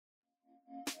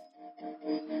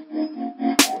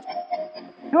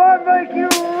Do I make you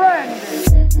ready?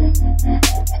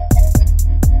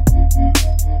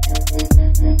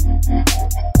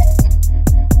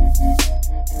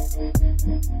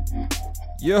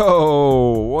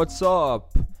 Yo, what's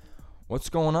up? What's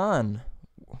going on?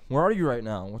 Where are you right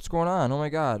now? What's going on? Oh my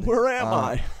God. Where am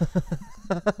I?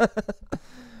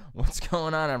 What's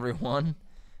going on, everyone?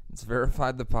 It's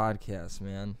Verified the Podcast,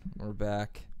 man. We're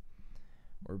back.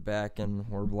 We're back and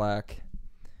we're black.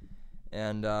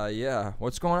 And yeah,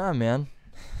 what's going on, man?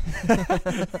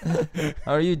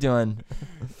 How are you doing?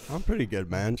 I'm pretty good,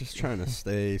 man. Just trying to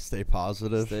stay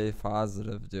positive. Stay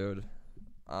positive, dude.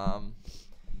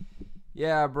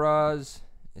 Yeah, bros.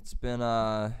 It's been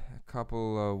a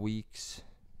couple of weeks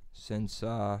since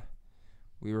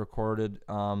we recorded.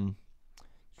 Trying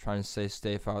to stay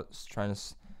safe out. Trying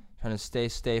to stay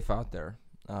safe out there.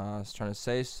 Trying to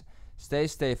stay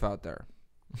safe out there.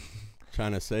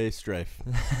 Trying to say strafe.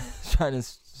 Trying to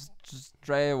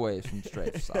stray away from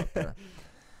strafes out there.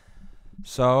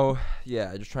 So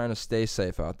yeah, just trying to stay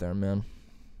safe out there, man.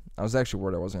 I was actually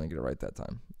worried I wasn't gonna get it right that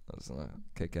time. I was gonna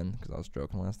kick in because I was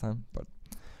joking last time, but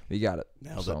we got it.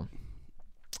 Nailed it.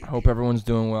 I hope everyone's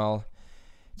doing well.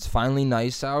 It's finally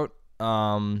nice out,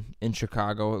 in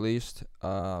Chicago at least.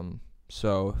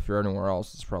 So if you're anywhere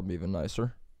else, it's probably even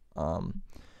nicer.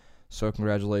 So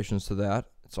congratulations to that.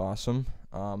 It's awesome.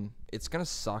 It's gonna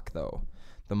suck though,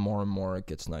 the more and more it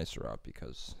gets nicer out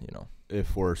because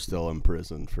If we're still in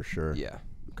prison, for sure. Yeah,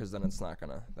 because then we're not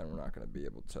gonna be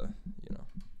able to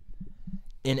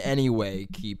in any way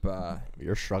keep.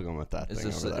 You're struggling with that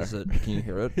thing over there. Is it? Can you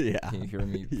hear it? Yeah. Can you hear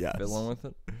me Yes. fiddling with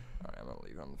it? All right, I'm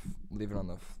gonna leave it on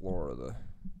the floor of the.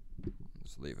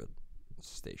 Just leave it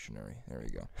stationary. There you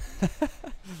go.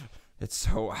 It's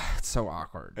so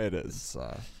awkward. It is.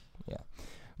 Yeah.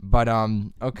 But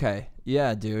okay.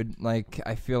 Yeah, dude. Like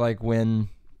I feel like when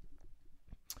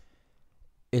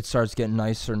it starts getting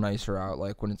nicer out,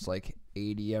 like when it's like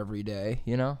 80 every day,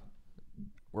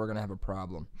 we're gonna have a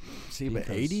problem. See, but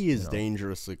 80 is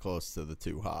dangerously close to the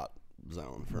too hot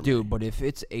zone for me. Dude, but if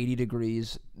it's 80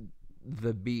 degrees,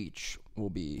 the beach will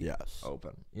be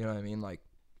open. You know what I mean? Like,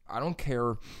 I don't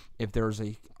care if there's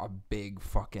a big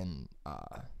fucking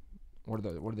what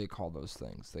do they call those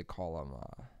things? They call them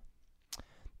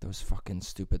those fucking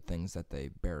stupid things that they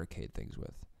barricade things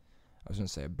with. I was gonna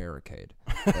say a barricade.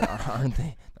 But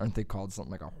aren't they called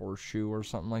something like a horseshoe or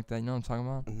something like that? You know what I'm talking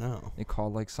about? No. They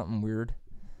call like something weird,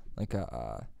 like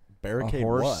a barricade. A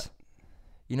horse. What?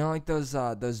 You know, like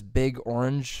those big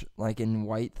orange, like in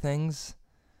white things.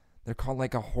 They're called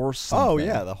like a horse something. Oh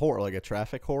yeah, the horse, like a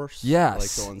traffic horse. Yes.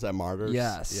 Like the ones at Martyrs.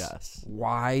 Yes.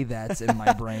 Why that's in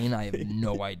my brain, I have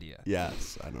no idea.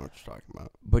 Yes, I know what you're talking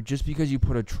about. But just because you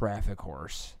put a traffic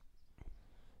horse,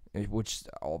 which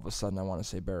all of a sudden I want to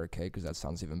say barricade because that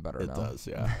sounds even better now. It does,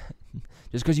 yeah.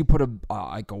 Just because you put a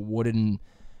wooden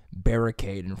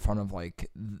barricade in front of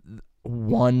like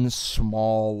one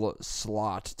small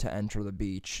slot to enter the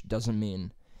beach doesn't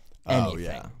mean anything. Oh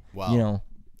yeah. Well,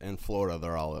 in Florida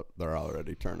they're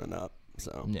already turning up.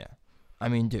 So yeah, I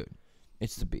mean, dude,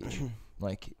 it's the beach.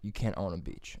 Like, you can't own a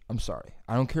beach. I'm sorry.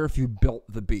 I don't care if you built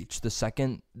the beach. The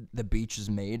second the beach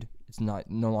is made, it's no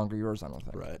longer yours. I don't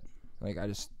think. Right. Like, I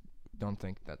just don't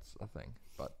think that's a thing.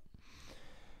 But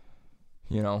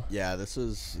yeah,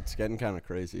 it's getting kind of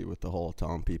crazy with the whole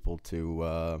telling people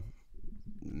to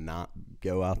not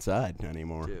go outside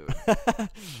anymore. Dude.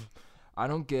 I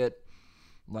don't get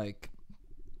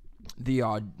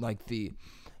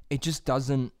it just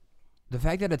doesn't, the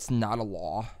fact that it's not a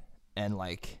law and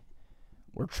like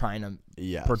we're trying to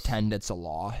pretend it's a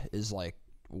law is like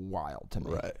wild to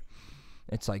me. Right.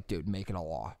 It's like, dude, make it a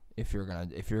law. If you're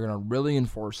gonna really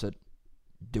enforce it,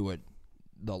 do it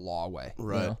the law way.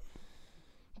 Right.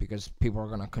 Because people are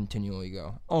gonna continually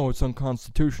go, oh, it's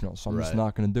unconstitutional, so I'm just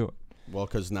not gonna do it. Well,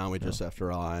 because now we just have to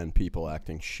rely on people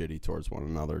acting shitty towards one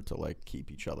another to like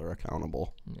keep each other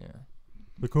accountable. Yeah.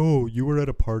 Like, oh, you were at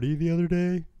a party the other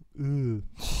day? Ugh.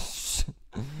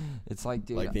 It's like,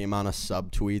 dude, like the amount of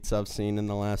subtweets I've seen in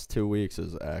the last 2 weeks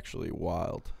is actually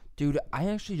wild. Dude, I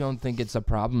actually don't think it's a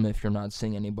problem if you're not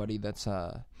seeing anybody that's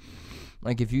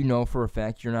like if you know for a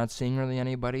fact you're not seeing really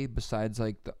anybody besides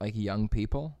like young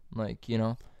people, like,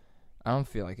 I don't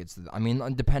feel like it's, I mean,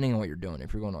 depending on what you're doing.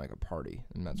 If you're going to like a party,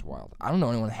 then that's wild. I don't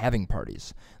know anyone having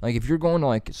parties. Like if you're going to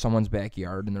like someone's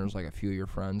backyard and there's like a few of your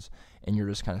friends and you're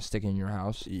just kind of sticking in your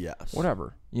house. Yes.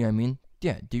 Whatever. You know what I mean?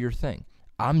 Yeah, do your thing.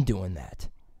 I'm doing that.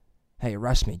 Hey,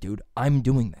 arrest me, dude. I'm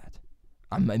doing that.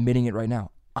 I'm admitting it right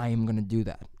now. I am going to do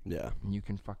that. Yeah. And you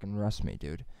can fucking arrest me,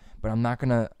 dude. But I'm not going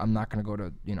to go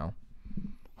to,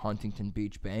 Huntington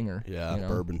Beach banger. Yeah,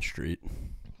 Bourbon Street.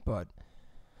 But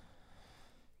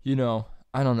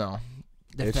I don't know.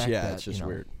 It's just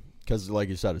weird. Because, like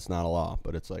you said, it's not a law,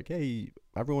 but it's like, hey,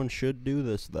 everyone should do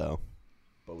this, though.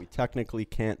 But we technically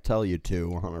can't tell you to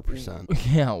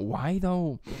 100%. Yeah, why,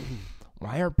 though?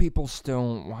 Why are people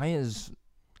still... Why is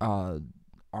our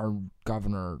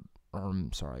governor, or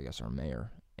I guess our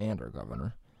mayor and our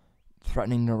governor,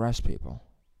 threatening to arrest people?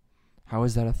 How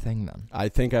is that a thing, then? I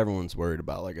think everyone's worried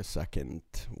about, like, a second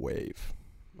wave.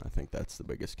 I think that's the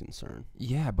biggest concern.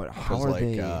 Yeah, but how are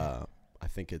they... I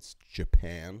think it's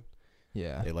Japan.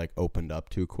 Yeah. They, like, opened up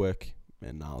too quick,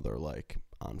 and now they're, like,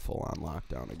 on full-on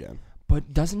lockdown again.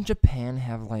 But doesn't Japan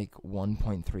have, like,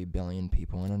 1.3 billion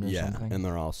people in it or something? Yeah, and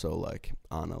they're also, like,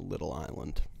 on a little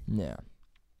island. Yeah.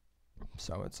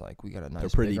 So it's like, we got a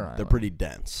nice bigger island. They're pretty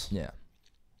dense. Yeah.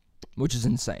 Which is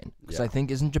insane. Because Yeah. I think,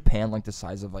 isn't Japan, like, the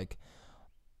size of, like,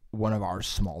 one of our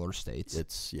smaller states?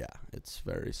 It's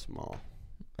very small.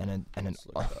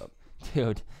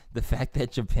 Dude, the fact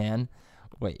that Japan...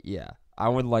 Wait, yeah. I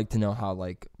would like to know how,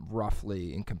 like,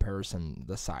 roughly in comparison,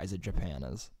 the size of Japan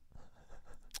is.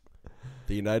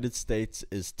 The United States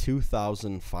is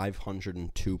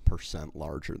 2,502%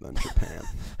 larger than Japan.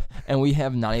 And we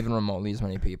have not even remotely as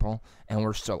many people, and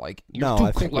we're still like, you're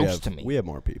too close to me. We have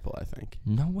more people, I think.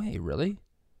 No way, really?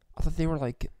 I thought they were,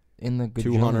 like, in the good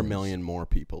 200 million more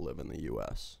people live in the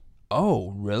U.S.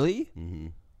 Oh, really? Mm-hmm.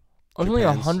 There's only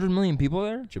 100 million people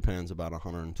there? Japan's about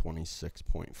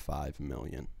 126.5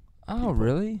 million. Oh, people.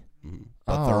 Really? Mm-hmm.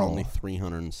 But they're only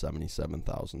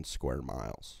 377,000 square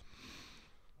miles.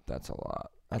 That's a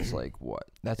lot. That's like what?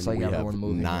 That's like everyone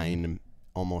moving.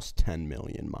 Almost 10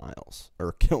 million miles.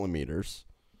 Or kilometers.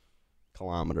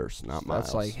 Kilometers, not miles.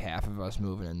 That's like half of us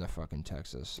moving into fucking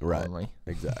Texas. Right. Only.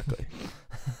 Exactly.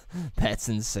 That's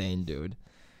insane, dude.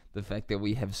 The fact that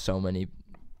we have so many...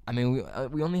 I mean,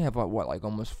 we only have, what, like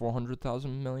almost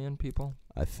 400,000 million people?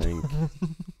 I think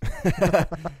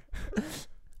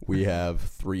we have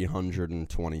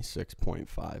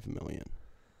 326.5 million.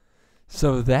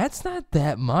 So that's not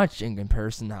that much in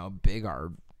comparison to how big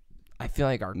I feel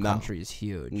like our country is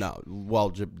huge. No, well,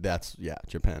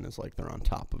 Japan is like they're on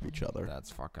top of each other.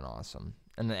 That's fucking awesome.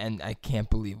 And I can't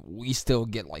believe we still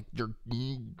get like,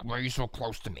 why are you so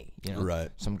close to me? You know, right.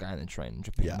 Some guy in the train in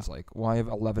Japan's like, well, I have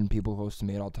 11 people close to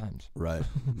me at all times. Right.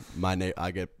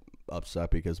 I get upset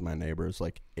because my neighbor is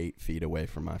like 8 feet away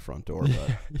from my front door,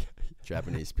 but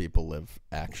Japanese people live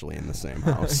actually in the same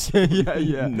house.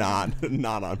 Yeah. Not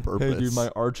on purpose. Hey, dude,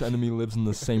 my arch enemy lives in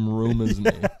the same room as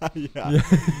me. Yeah.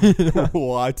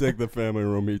 Well, I take the family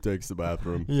room, he takes the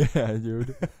bathroom. Yeah,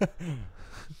 dude.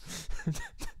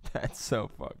 That's so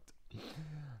fucked.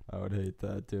 I would hate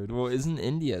that, dude. Well, isn't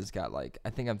India's got like... I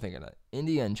think I'm thinking that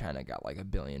India and China got like 1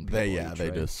 billion people each,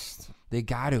 right? They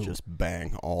got to. Just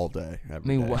bang all day,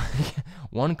 every day.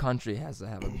 One country has to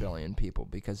have 1 billion people,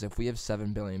 because if we have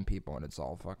 7 billion people and it's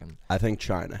all fucking... I think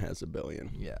China has 1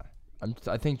 billion. Yeah.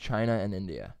 I think China and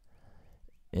India.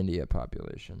 India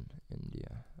population.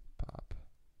 India pop.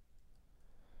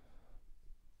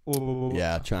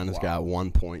 Yeah, China's got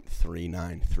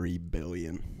 1.393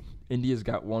 billion. India's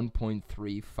got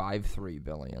 1.353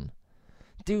 billion.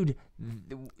 Dude.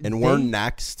 And we're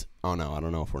next. Oh, no, I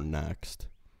don't know if we're next.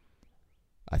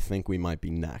 I think we might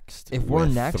be next. If we're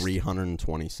next.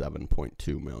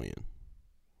 327.2 million.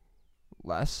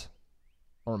 Less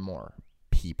or more?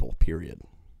 People, period.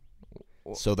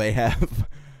 So they have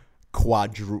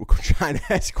China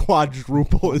has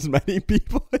quadruple as many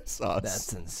people as us.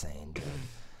 That's insane, dude.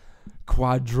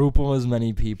 Quadruple as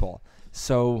many people.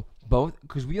 So both,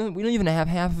 because we don't even have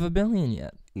half of 1 billion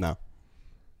yet. No,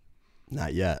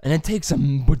 not yet. And it takes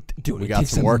we got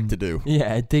some work to do.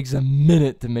 Yeah, it takes a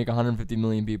minute to make 150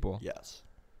 million people. Yes.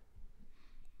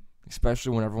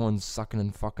 Especially when everyone's sucking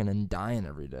and fucking and dying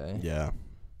every day. Yeah.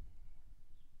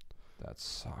 That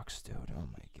sucks, dude. Oh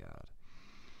my god.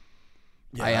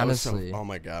 Yeah, I honestly. Oh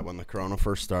my god, when the corona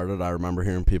first started, I remember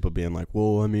hearing people being like,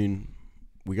 "Well, I mean,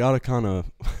 we gotta kind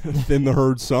of thin the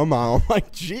herd somehow." I'm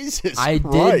like, Jesus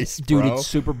Christ, dude, bro. it's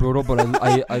super brutal, but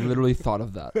I literally thought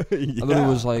of that. Yeah. I literally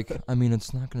was like, I mean,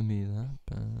 it's not gonna be that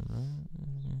bad, right?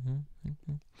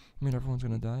 I mean, everyone's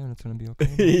gonna die, and it's gonna be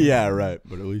okay. Yeah, right.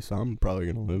 But at least I'm probably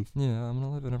gonna live. Yeah, I'm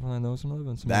gonna live, and everyone I know is gonna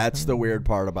live. That's the weird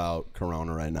part about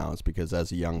corona right now, is because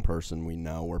as a young person, we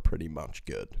know we're pretty much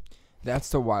good. That's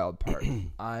the wild part.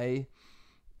 I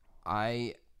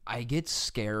get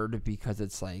scared because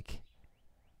it's like,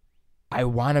 I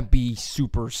want to be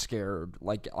super scared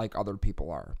like other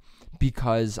people are,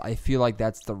 because I feel like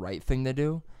that's the right thing to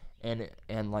do, and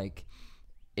like,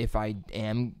 if I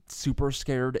am super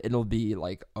scared, it'll be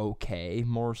like okay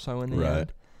more so in the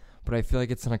end. But I feel like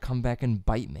it's gonna come back and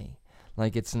bite me.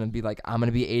 Like, it's gonna be like, I'm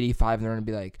gonna be 85 and they're gonna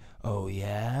be like, oh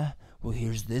yeah, well,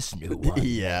 here's this new one.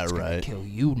 Yeah, it's right. Gonna kill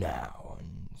you now.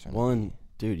 And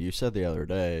dude, you said the other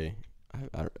day,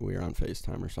 we were on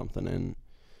FaceTime or something, and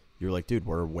you were like, dude,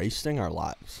 we're wasting our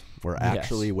lives. We're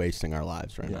actually wasting our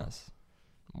lives right now.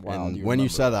 Wow. And when you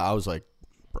said that, I was like,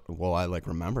 well, I like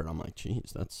remembered. I'm like,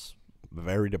 geez, that's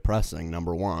very depressing,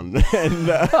 number one.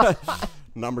 And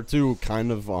number two,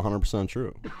 kind of 100%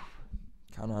 true.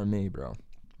 Count on me, bro.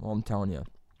 Well, I'm telling you.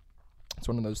 It's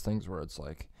one of those things where it's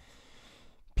like,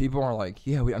 people are like,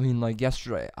 yeah,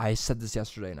 yesterday, I said this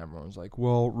yesterday, and everyone was like,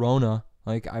 well, Rona.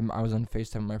 Like, I was on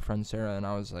FaceTime with my friend Sarah, and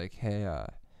I was like, hey, I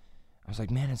was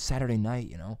like, man, it's Saturday night,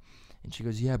 you know? And she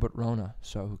goes, yeah, but Rona,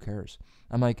 so who cares?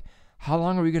 I'm like, how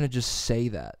long are we going to just say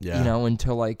that, you know,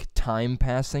 until, like, time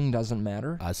passing doesn't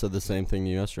matter? I said the same thing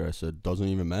yesterday. I said, doesn't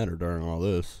even matter during all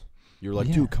this. You were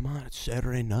like, dude, come on, it's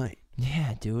Saturday night.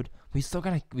 Yeah, dude. We still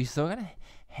gotta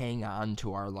hang on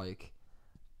to our, like,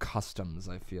 customs,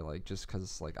 I feel like, just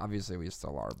because, like, obviously we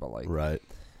still are, but, like, right,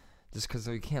 just because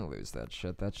we can't lose that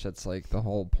shit's like the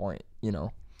whole point, you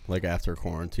know? Like, after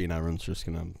quarantine, everyone's just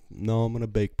I'm gonna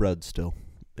bake bread still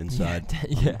inside.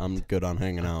 I'm good on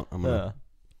hanging out. I'm gonna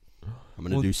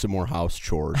do some more house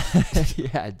chores.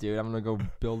 Yeah, dude, I'm gonna go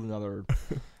build another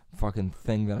fucking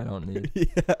thing that I don't need.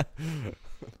 Yeah.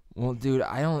 Well, dude,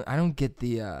 I don't get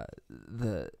the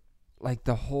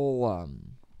whole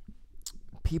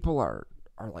people are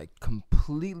like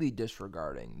completely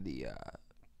disregarding the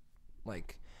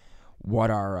like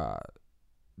what our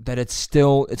that it's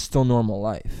still normal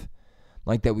life,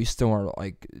 like that we still are,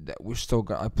 like that we're still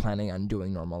planning on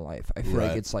doing normal life. I feel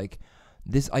like it's like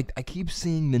this. I keep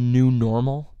seeing the new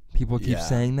normal. People keep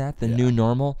saying that the new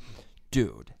normal,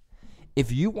 dude.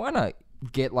 If you want to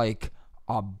get like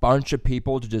a bunch of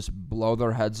people to just blow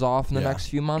their heads off in the next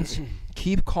few months,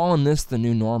 keep calling this the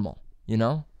new normal. You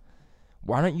know?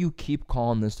 Why don't you keep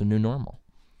calling this the new normal?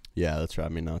 Yeah, that's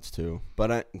driving me nuts too.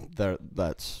 But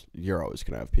you're always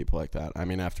gonna have people like that. I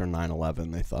mean, after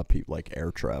 9/11, they thought people like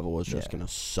air travel was just gonna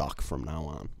suck from now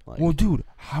on. Like, well, dude,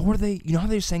 how are they? You know how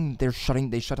they're saying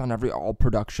they shut down all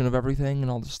production of everything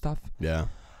and all this stuff. Yeah.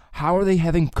 How are they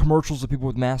having commercials of people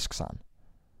with masks on?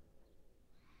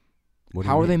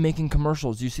 How are they making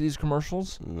commercials? Do you see these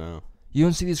commercials? No. You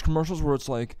don't see these commercials where it's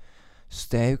like,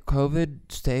 stay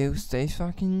safe, stay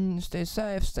home,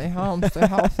 stay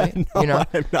healthy. No, you know,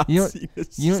 I've not you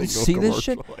don't see this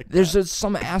shit. Like There's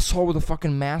some asshole with a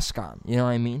fucking mask on. You know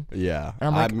what I mean? Yeah.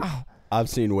 And I'm like, I've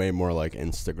seen way more like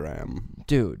Instagram.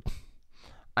 Dude,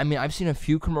 I mean, I've seen a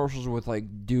few commercials with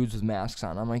like dudes with masks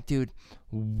on. I'm like, dude,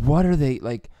 what are they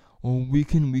like? Oh, we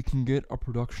can get a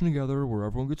production together where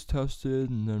everyone gets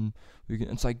tested, and then we can.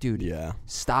 It's like, dude,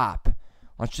 stop.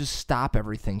 Let's just stop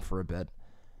everything for a bit.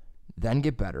 Then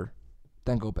get better,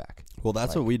 then go back. Well,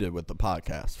 that's what we did with the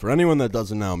podcast. For anyone that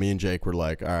doesn't know, me and Jake were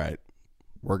like, all right,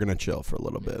 we're going to chill for a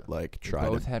little bit. Like,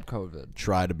 both had COVID.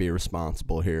 Try to be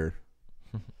responsible here.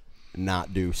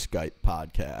 Not do Skype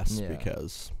podcasts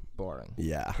because... boring.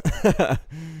 Yeah.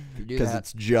 Because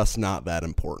it's just not that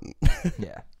important.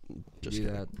 Yeah. Just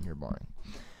do that, you're boring.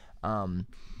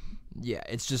 Yeah,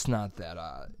 it's just not that,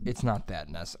 it's not that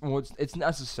necessary. Well, it's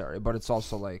necessary, but it's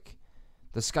also like...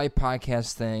 The Skype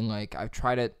podcast thing, like, I've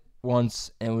tried it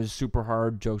once, and it was super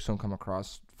hard. Jokes don't come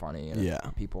across funny.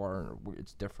 And people are,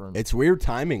 it's different. It's weird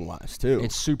timing-wise, too.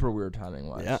 It's super weird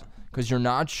timing-wise. Yeah. Because you're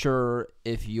not sure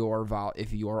if your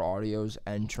audio's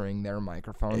entering their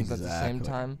microphones at the same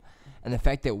time. And the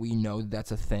fact that we know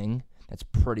that's a thing,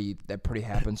 that pretty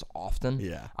happens often.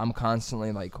 Yeah. I'm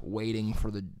constantly, like, waiting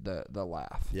for the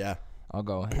laugh. Yeah. I'll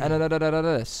go,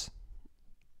 this.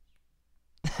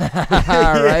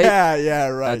 Right? Yeah,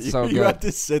 right. That's so you good. have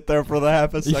to sit there for the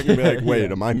half a second and be like,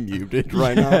 wait, am I muted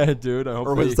right now? Yeah, dude. I hope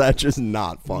or was that just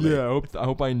not funny? Yeah, I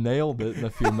hope I nailed it in a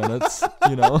few minutes,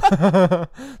 you know?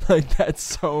 Like, that's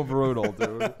so brutal,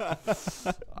 dude.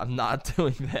 I'm not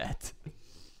doing that.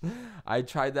 I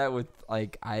tried that with,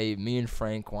 like, me and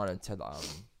Frank wanted to,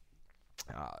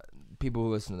 people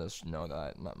who listen to this know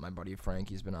that my buddy Frank,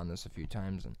 he's been on this a few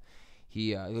times, and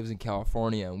he lives in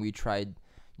California, and we tried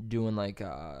doing like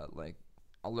a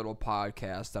little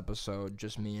podcast episode,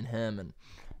 just me and him, and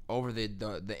over the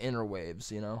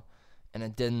interwaves, you know, and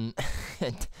it didn't.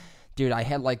 Dude, I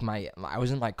had like I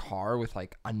was in my car with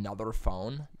like another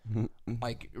phone,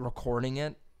 like recording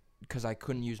it, because I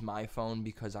couldn't use my phone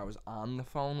because I was on the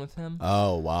phone with him.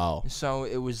 Oh, wow. So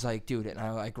it was like, dude, and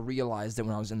I like realized that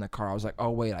when I was in the car, I was like,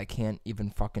 oh wait, I can't even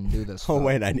fucking do this. Oh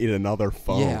wait, I need another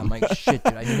phone. Yeah, I'm like, shit,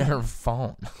 dude, I need another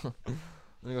phone.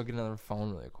 Let me go get another phone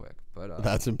really quick. But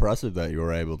that's impressive that you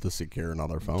were able to secure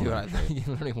another phone. Dude, I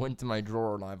literally went to my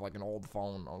drawer and I have like an old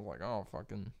phone. I was like, oh,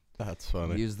 fucking. That's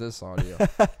funny. Use this audio.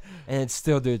 And it's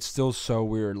still, dude, it's still so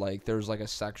weird. Like, there's like a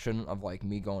section of like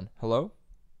me going, hello?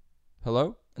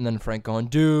 Hello? And then Frank going,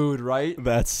 dude, right?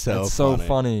 That's so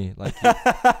funny. Like,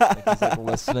 like he's like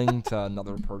listening to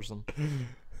another person.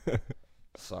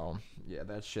 So yeah,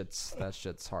 that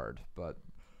shit's hard. But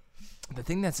the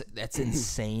thing that's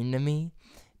insane to me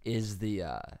is the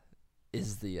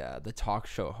talk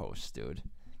show host, dude.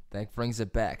 That brings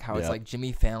it back. How it's like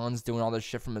Jimmy Fallon's doing all this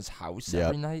shit from his house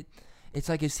every night. It's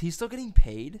like, is he still getting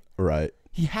paid? Right.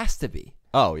 He has to be.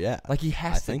 Oh yeah. Like he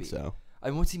has to be. I think so. I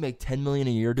mean, what's he make, $10 million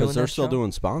a year doing that? Because they're still show?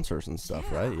 doing sponsors and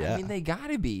stuff, right? Yeah. I mean, they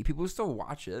gotta be. People still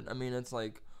watch it. I mean, it's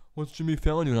like, what's Jimmy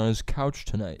Fallon doing on his couch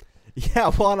tonight?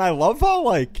 Yeah, well, and I love how,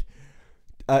 like,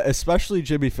 especially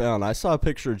Jimmy Fallon. I saw a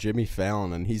picture of Jimmy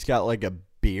Fallon, and he's got, like, a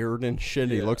beard and shit.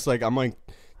 Yeah. He looks like, I'm like,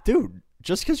 dude,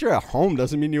 just because you're at home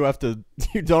doesn't mean you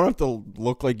don't have to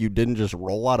look like you didn't just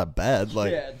roll out of bed.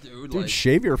 Like, yeah, dude, like,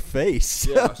 shave your face.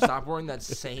 Yeah, stop wearing that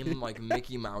same, like,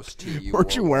 Mickey Mouse tee you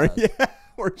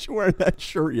Weren't you wearing that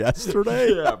shirt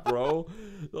yesterday? Yeah, bro.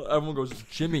 Everyone goes,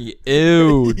 Jimmy,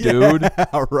 ew, dude.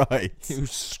 Yeah, right. You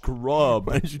scrub.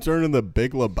 Why did you turn into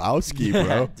Big Lebowski,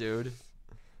 bro? Dude.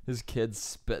 His kid's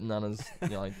spitting on his,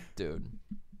 like, dude.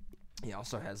 He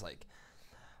also has, like,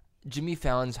 Jimmy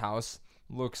Fallon's house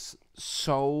looks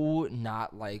so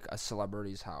not like a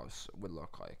celebrity's house would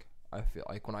look like. I feel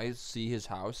like when I see his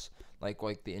house, like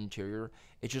the interior,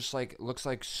 it just like looks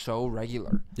like so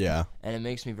regular. Yeah. And it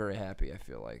makes me very happy. I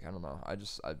feel like, I don't know.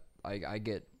 I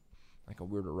get like a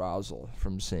weird arousal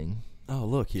from seeing. Oh,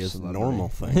 look, he has normal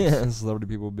things. Yeah, celebrity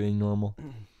people being normal.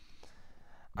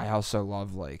 I also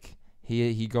love, like,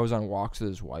 he goes on walks with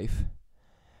his wife,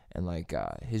 and like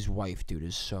his wife, dude,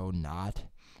 is so not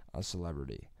a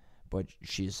celebrity, but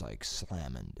she's like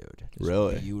slamming, dude.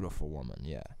 Really? A beautiful woman,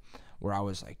 yeah. Where I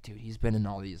was like, dude, he's been in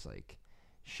all these like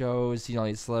shows, all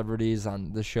these celebrities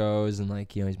on the shows, and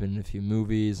like, he's been in a few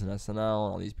movies and SNL and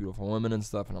all these beautiful women and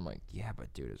stuff, and I'm like, yeah,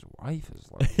 but dude, his wife is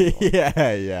like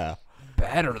yeah,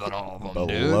 better than all of them, but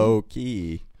dude. Low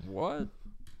key. What?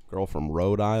 Girl from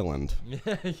Rhode Island.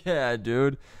 Yeah,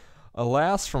 dude. A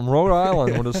lass from Rhode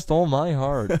Island would have stole my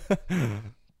heart.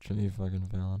 Jimmy fucking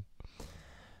Fallon.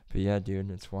 But yeah,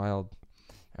 dude, it's wild.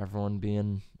 Everyone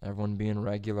being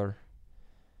regular.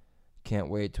 Can't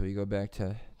wait till we go back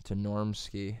to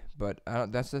Normski. But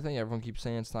that's the thing. Everyone keeps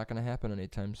saying it's not going to happen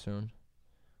anytime soon,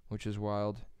 which is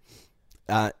wild.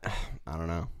 I don't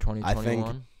know.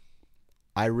 2021.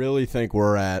 I really think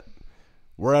we're at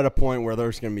a point where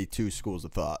there's going to be two schools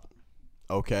of thought.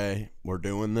 Okay, we're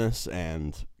doing this,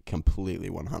 and completely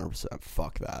 100%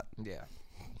 fuck that. Yeah.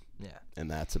 And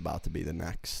that's about to be the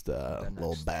next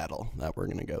little battle that we're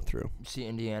going to go through. See,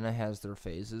 Indiana has their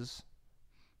phases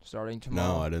starting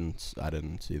tomorrow. No, I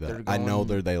didn't see that. I know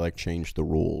they like changed the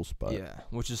rules, but yeah,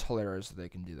 which is hilarious that they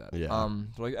can do that. Yeah.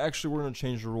 They're like, actually, we're going to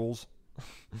change the rules.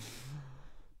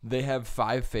 They have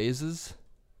 5 phases.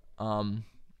 Now,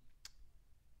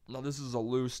 this is a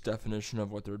loose definition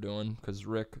of what they're doing, because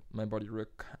my buddy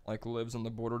Rick, like, lives on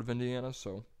the border of Indiana,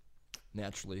 so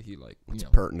naturally he, like, it's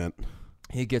pertinent.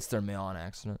 He gets their mail on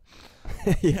accident.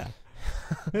 Yeah.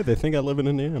 Hey, they think I live in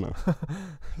Indiana.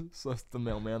 So the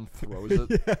mailman throws it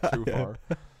too far.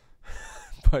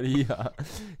 But he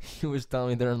was telling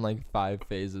me they're in, like, 5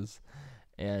 phases,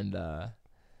 and,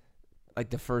 like,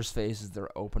 the first phase is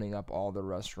they're opening up all the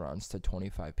restaurants to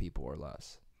 25 people or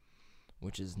less,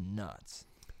 which is nuts.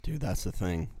 Dude, that's the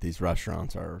thing. These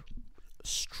restaurants are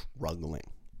struggling.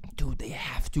 Dude, they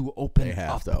have to open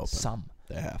some.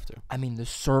 They have to. I mean, the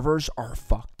servers are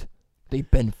fucked. They've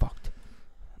been fucked.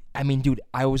 I mean, dude,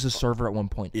 I was a server at one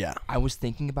point. Yeah. I was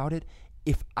thinking about it.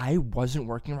 If I wasn't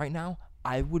working right now,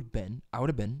 I would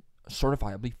have been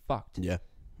certifiably fucked. Yeah,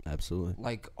 absolutely.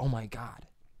 Like, oh my God.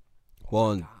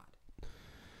 Well,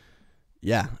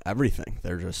 yeah, everything.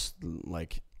 They're just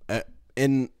like,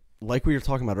 like we were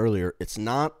talking about earlier, it's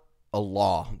not a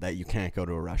law that you can't go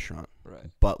to a restaurant. Right.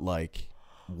 But, like,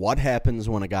 what happens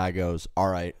when a guy goes, all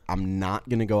right, I'm not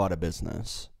going to go out of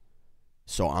business,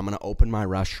 so I'm going to open my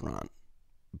restaurant,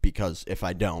 because if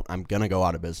I don't, I'm going to go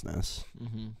out of business.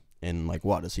 Mm-hmm. And, like,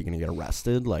 what? Is he going to get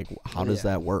arrested? Like, how does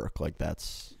that work? Like, that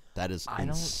is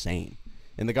insane.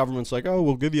 And the government's like, oh,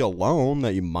 we'll give you a loan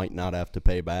that you might not have to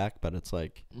pay back. But it's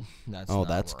like,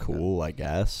 that's cool, I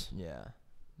guess. Yeah.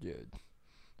 Dude.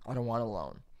 I don't want a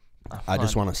loan. I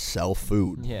just want to sell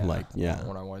food. Yeah. Like, yeah.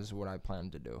 What I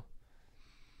plan to do.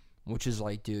 Which is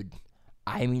like, dude,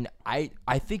 I mean, I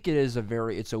think it's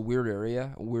a weird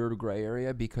area, a weird gray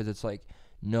area, because it's like,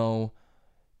 no,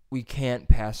 we can't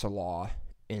pass a law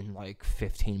in like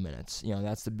 15 minutes. You know,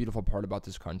 that's the beautiful part about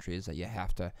this country is that you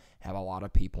have to have a lot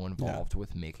of people involved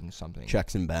with making something.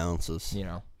 Checks and balances. You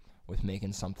know, with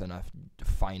making something a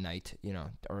finite, you know,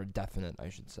 or a definite, I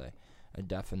should say, a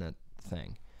definite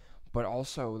thing. But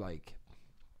also, like,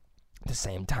 at the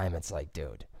same time, it's like,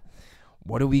 dude,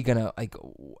 what are we gonna, like,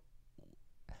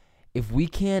 if we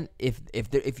can't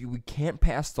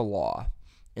pass the law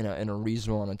in a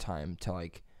reasonable amount of time to,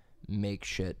 like, make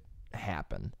shit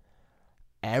happen,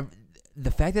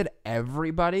 the fact that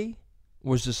everybody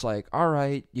was just like, all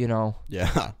right, you know,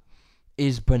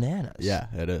 is bananas. Yeah,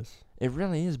 it is. It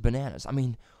really is bananas. I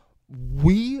mean,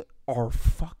 we are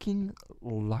fucking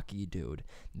lucky, dude,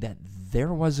 that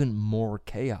there wasn't more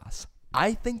chaos.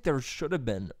 I think there should have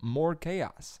been more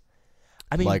chaos.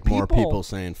 I mean, like more people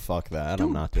saying, fuck that, dude,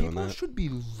 I'm not doing that. People should be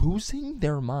losing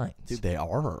their minds. Dude, they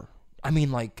are. I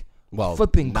mean, like,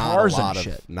 flipping cars and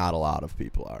shit. Not a lot of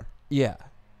people are. Yeah.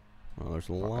 Well, there's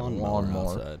a lawnmower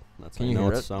outside. That's how you know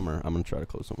it's summer. I'm going to try to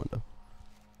close the window.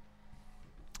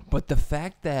 But the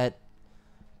fact that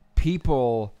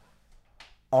people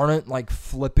aren't, like,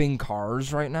 flipping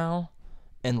cars right now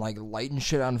and, like, lighting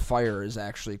shit on fire is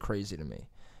actually crazy to me.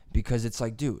 Because it's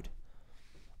like, dude,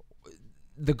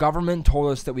 the government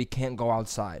told us that we can't go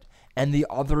outside. And the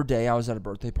other day I was at a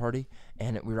birthday party,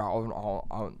 and we were all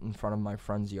out in front of my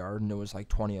friend's yard, and there was like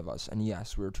 20 of us. And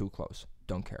yes, we were too close.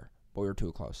 Don't care. But we were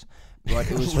too close. But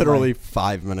it was literally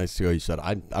 5 minutes ago you said,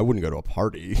 I wouldn't go to a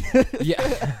party.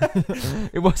 Yeah.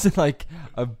 It wasn't like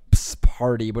a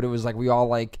party, but it was like we all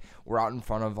like were out in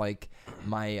front of like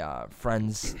my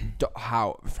friend's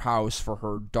house for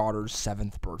her daughter's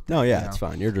 7th birthday. No, yeah, it's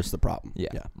fine. You're just the problem.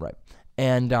 Yeah. Right.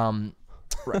 And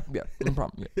right, yeah, no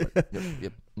problem. Yeah, right,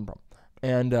 yep, no problem.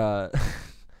 And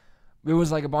it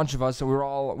was like a bunch of us, so we were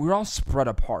all spread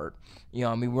apart. You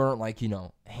know, I mean, we weren't like, you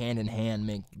know, hand in hand,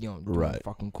 doing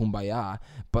fucking kumbaya,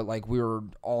 but like we were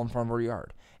all in front of our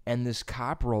yard. And this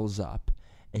cop rolls up,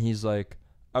 and he's like,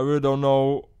 I really don't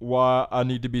know why I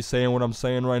need to be saying what I'm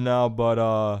saying right now,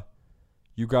 but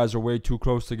you guys are way too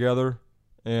close together,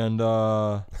 and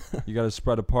you got to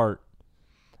spread apart.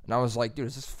 And I was like, dude,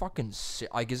 is this fucking is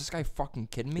this guy fucking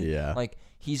kidding me? Yeah. Like,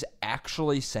 he's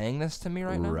actually saying this to me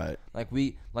right now? Right.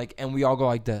 And we all go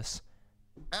like this.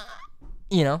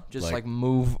 You know, just like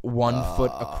move one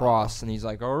foot across. And he's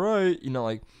like, all right, you know,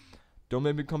 like, don't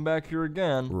make me come back here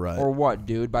again. Right. Or what,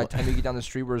 dude? By the time you get down the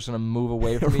street, we're just going to move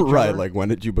away from each right. other? Like, when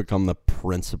did you become the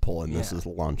principal and this is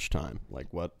lunchtime?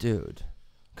 Like, what? Dude,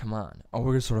 come on. Oh,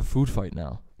 we're going to start a food fight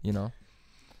now, you know?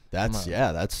 That's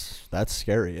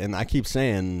scary. And I keep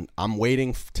saying I'm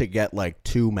waiting to get like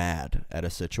too mad at a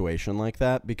situation like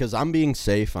that because I'm being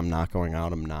safe. I'm not going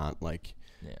out. I'm not like,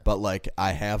 but like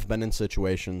I have been in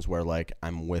situations where like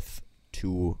I'm with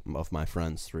 2 of my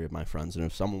friends, 3 of my friends. And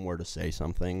if someone were to say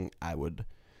something, I would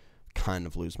kind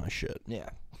of lose my shit. Yeah,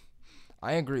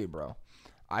 I agree, bro.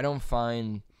 I don't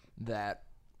find that.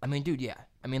 I mean, dude, yeah.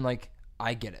 I mean, like,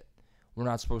 I get it. We're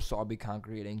not supposed to all be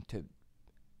congregating to,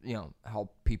 you know,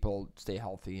 help people stay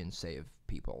healthy and save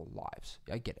people lives.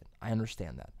 I get it. I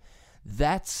understand that.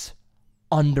 That's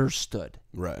understood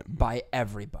by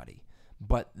everybody.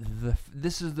 But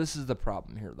this is the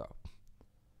problem here, though.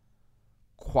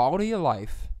 Quality of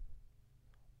life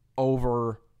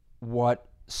over what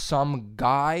some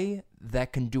guy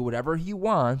that can do whatever he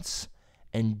wants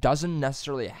and doesn't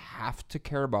necessarily have to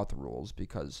care about the rules,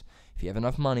 because if you have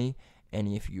enough money and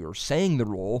if you're saying the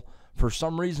rule, for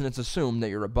some reason, it's assumed that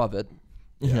you're above it,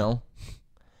 you know?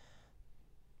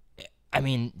 I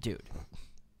mean, dude,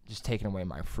 just taking away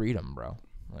my freedom, bro.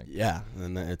 Like, yeah,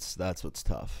 and that's what's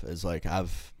tough. Is like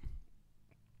I've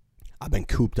been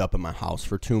cooped up in my house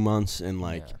for 2 months, and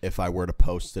like if I were to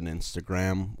post an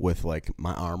Instagram with like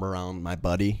my arm around my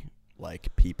buddy,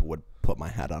 like people would put my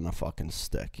head on a fucking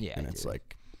stick. Yeah, and it's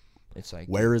like,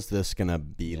 where is this gonna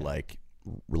be like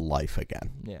life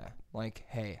again? Yeah, like,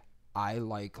 hey, I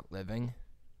like living,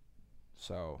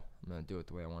 so I'm going to do it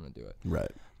the way I want to do it.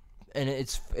 Right. And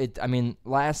I mean,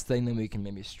 last thing that we can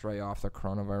maybe stray off the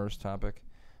coronavirus topic.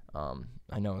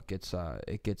 I know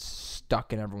it gets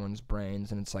stuck in everyone's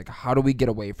brains, and it's like, how do we get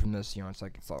away from this? You know, it's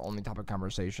like, it's the only topic of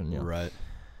conversation, you know? Right.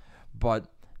 But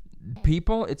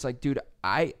people, it's like, dude,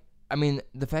 I mean,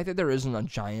 the fact that there isn't a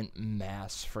giant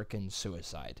mass freaking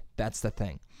suicide, that's the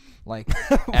thing. Like,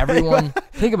 everyone,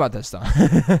 think about this, though.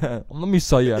 Let me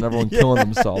sell you on everyone killing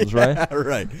themselves, right? Yeah,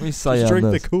 right. Let me sell you Just on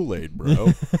drink this. the Kool-Aid,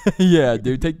 bro. Yeah,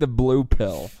 dude, take the blue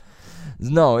pill.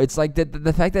 No, it's like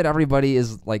the fact that everybody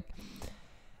is like,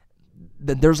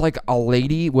 that there's like a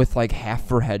lady with like half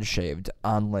her head shaved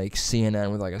on like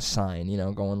CNN with like a sign, you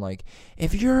know, going like,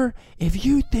 if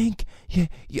you think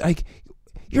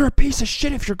you're a piece of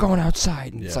shit if you're going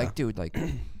outside. And it's Yeah. like, dude, like,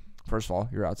 first of all,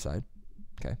 you're outside.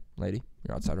 Okay, lady,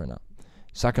 you're outside right now.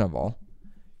 Second of all,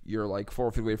 you're like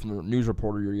 4 feet away from the news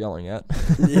reporter you're yelling at.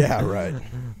 Yeah, right.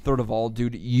 Third of all,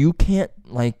 dude, you can't,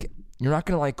 like, you're not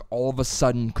going to, like, all of a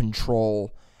sudden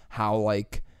control how,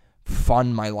 like,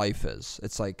 fun my life is.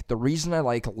 It's like the reason I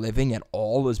like living at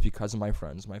all is because of my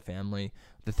friends, my family,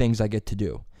 the things I get to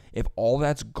do. If all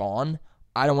that's gone,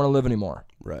 I don't want to live anymore.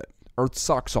 Right. Earth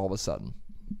sucks all of a sudden.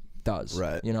 Does.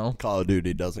 Right. You know? Call of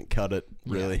Duty doesn't cut it,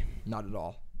 really. Yeah, not at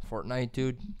all. Fortnite,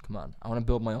 dude, come on. I want to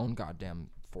build my own goddamn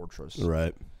fortress.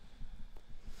 Right.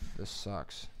 This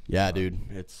sucks. Yeah, dude.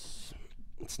 It's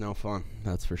no fun.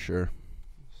 That's for sure.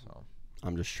 So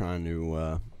I'm just trying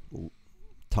to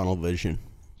tunnel vision.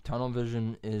 Tunnel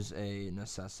vision is a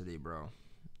necessity, bro.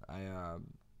 I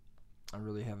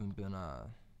really haven't been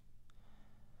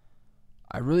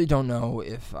I really don't know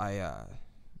if I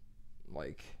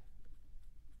like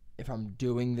if I'm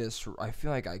doing this. I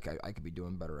feel like I could be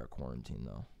doing better at quarantine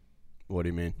though. What do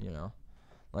you mean? You know,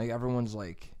 like everyone's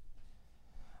like,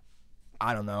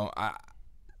 I don't know.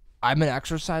 I've been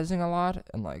exercising a lot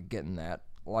and like getting that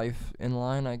life in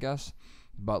line, I guess.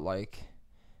 But like,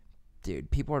 dude,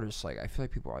 people are just like, I feel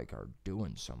like people like are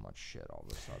doing so much shit all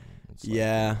of a sudden. It's like,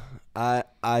 Yeah,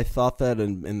 I thought that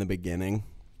in the beginning,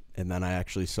 and then I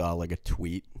actually saw like a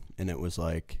tweet, and it was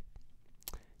like,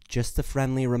 just a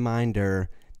friendly reminder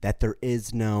that there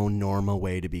is no normal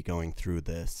way to be going through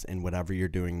this, and whatever you're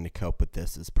doing to cope with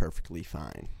this is perfectly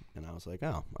fine. And I was like,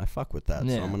 oh, I fuck with that,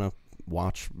 Yeah. so I'm gonna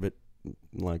watch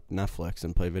like Netflix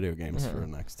and play video games Yeah. for the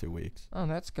next 2 weeks. Oh,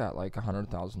 that's got like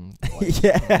 100,000.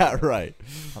 Yeah, right.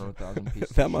 100,000 pieces.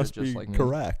 That of must shit just be like me.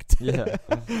 correct. Yeah.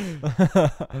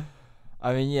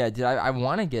 I mean, yeah, dude. I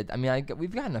want to get. I mean,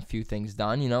 we've gotten a few things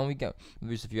done. You know, we've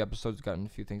a few episodes, gotten a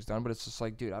few things done. But it's just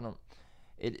like, dude, I don't.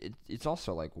 It's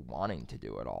also like wanting to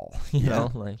do it all. You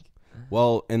know, like.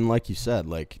 Well, and like you said,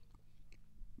 like,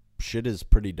 shit is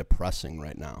pretty depressing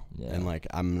right now. Yeah. And, like,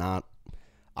 I'm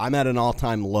at an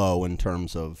all-time low in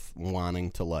terms of wanting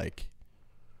to, like,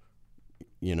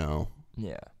 you know.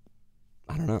 Yeah.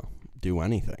 I don't know. Do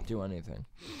anything. Do anything.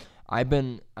 I've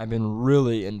been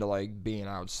really into like being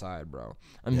outside, bro.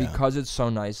 And Yeah. because it's so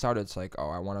nice out, it's like, oh,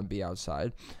 I want to be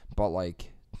outside. But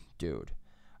like, dude,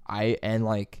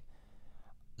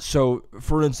 so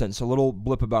for instance, a little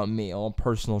blip about me, a little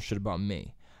personal shit about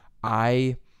me.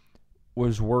 I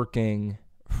was working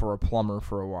for a plumber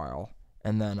for a while,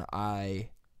 and then I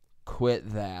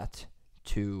quit that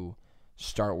to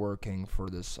start working for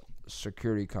this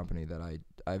security company that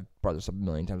I've brought this up a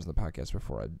million times in the podcast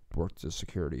before. I worked as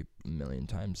security a million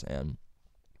times, and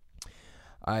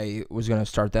I was gonna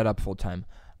start that up full time.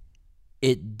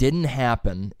 It didn't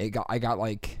happen. I got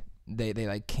like they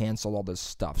like canceled all this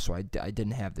stuff, so I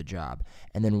didn't have the job.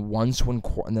 And then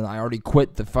and then I already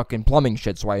quit the fucking plumbing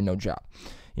shit, so I had no job.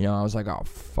 You know, I was like, oh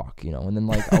fuck, you know. And then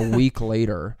like a week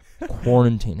later,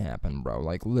 quarantine happened, bro.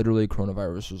 Like literally,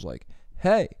 coronavirus was like,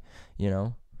 hey, you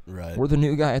know. Right. We're the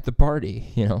new guy at the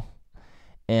party, you know.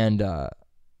 And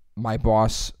my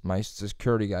boss, my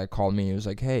security guy, called me. He was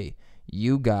like, hey,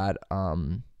 you got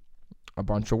a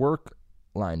bunch of work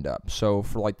lined up. So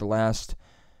for like the last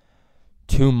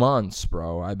 2 months,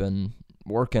 bro, I've been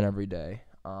working every day.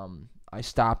 I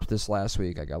stopped this last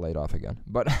week. I got laid off again.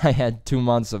 But I had 2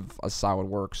 months of a solid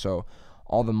work. So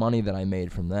all the money that I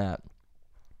made from that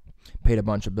paid a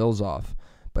bunch of bills off.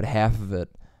 But half of it,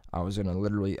 I was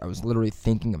literally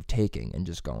thinking of taking and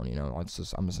just going, you know, I'm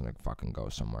just gonna fucking go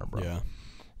somewhere, bro. Yeah.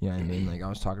 You know what I mean? Like I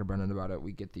was talking to Brendan about it.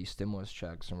 We get these stimulus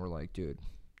checks and we're like, dude,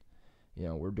 you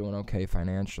know, we're doing okay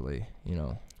financially, you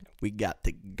know. We got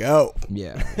to go.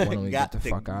 Yeah. Why don't we get the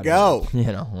fuck out go. of here?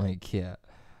 You know, like, yeah.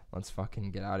 Let's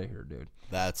fucking get out of here, dude.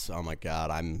 That's, oh my God.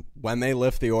 When they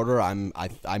lift the order,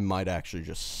 I might actually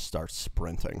just start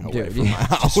sprinting away from my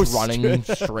house. Just running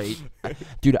straight.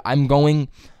 Dude, when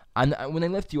they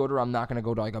lift the order, I'm not going to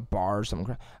go to like a bar or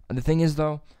something. And the thing is,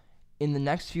 though, in the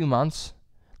next few months,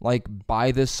 like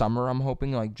by this summer, I'm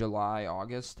hoping like July,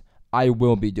 August, I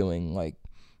will be doing like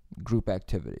group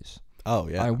activities. Oh,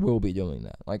 yeah. I will be doing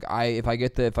that. Like if I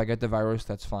get the virus,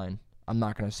 that's fine. I'm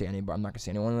not going to see anybody. I'm not going to see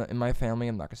anyone in my family.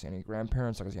 I'm not going to see any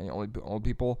grandparents. I'm not going to see any old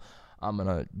people. I'm going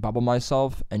to bubble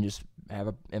myself and just have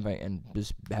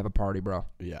a party, bro.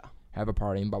 Yeah. Have a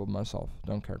party and bubble myself.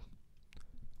 Don't care.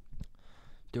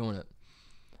 Doing it.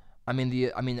 I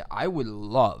mean, I would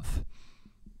love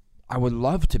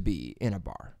to be in a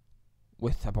bar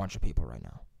with a bunch of people right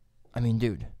now. I mean,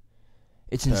 dude,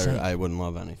 it's insane. I wouldn't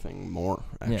love anything more,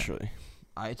 actually.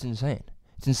 Yeah. It's insane.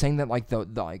 It's insane that like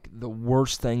the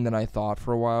worst thing that I thought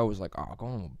for a while was like, oh,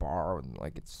 going to a bar, and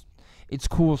like it's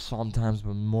cool sometimes,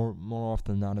 but more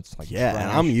often than not, it's like yeah. trash.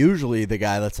 And I'm usually the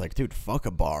guy that's like, dude, fuck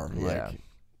a bar. Yeah. Like,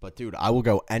 but dude, I will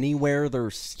go anywhere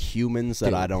there's humans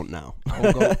that I don't know.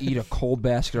 I'll go eat a cold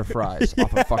basket of fries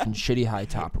off a fucking shitty high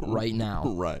top right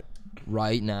now.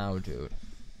 Right now, dude.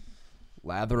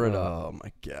 Lather it up. Oh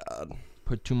my god.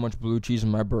 Put too much blue cheese in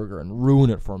my burger and ruin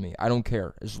it for me. I don't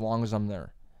care as long as I'm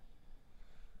there.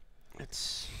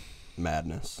 It's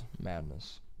madness.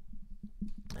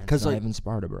 Because not even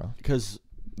Sparta, bro. Because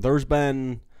there's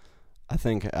been, I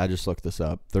think I just looked this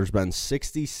up. There's been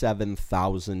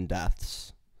 67,000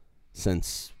 deaths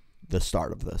since the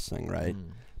start of this thing, right?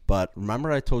 But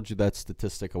remember I told you that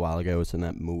statistic a while ago? It's in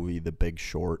that movie, The Big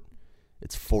Short.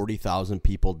 It's 40,000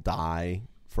 people die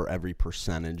for every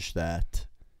percentage that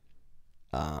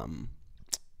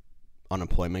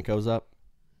unemployment goes up.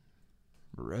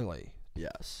 Really?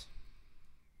 Yes.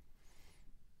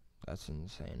 That's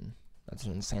insane. That's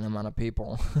an insane amount of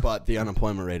people. But the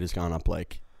unemployment rate has gone up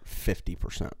like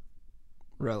 50%.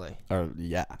 Really? Or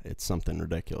yeah, it's something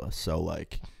ridiculous. So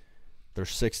like there's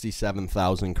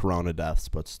 67,000 corona deaths,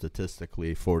 but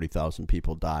statistically 40,000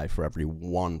 people die for every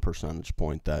 1 percentage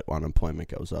point that unemployment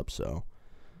goes up. So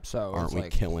aren't we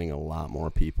killing a lot more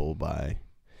people by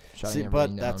shutting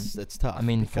but down? it's tough. I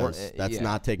mean, because that's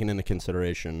not taking into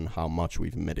consideration how much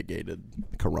we've mitigated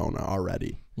corona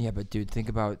already. Yeah, but dude, think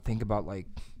about like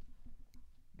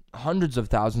hundreds of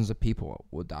thousands of people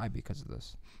will die because of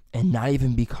this, and not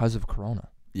even because of corona.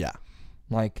 Yeah,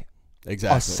 like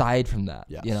exactly. Aside from that,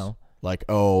 yes. You know, like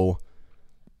I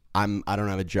don't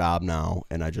have a job now,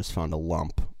 and I just found a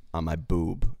lump on my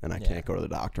boob, and I can't go to the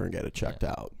doctor and get it checked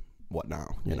out. What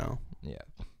now? You know? Yeah.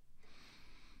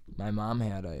 My mom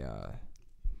had a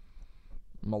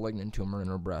malignant tumor in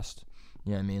her breast.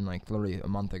 You know what I mean? Like literally a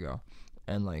month ago,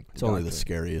 and like it's only the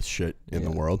scariest shit in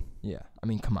the world. Yeah, I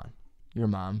mean, come on, your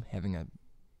mom having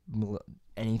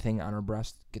anything on her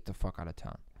breast, get the fuck out of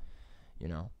town. You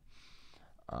know.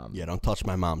 Yeah, don't touch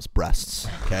my mom's breasts,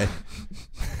 okay?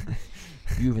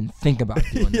 You even think about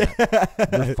doing that,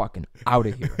 you're fucking out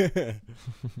of here.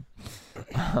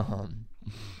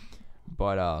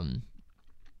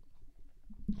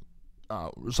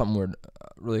 Something weird,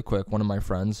 really quick. One of my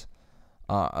friends,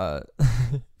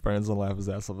 Brandon's gonna laugh his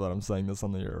ass off that I'm saying this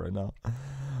on the air right now.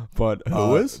 But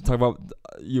who is? Talk about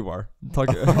you are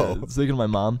speaking of my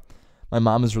mom. My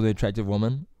mom is a really attractive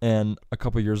woman, and a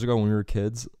couple years ago when we were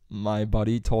kids, my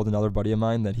buddy told another buddy of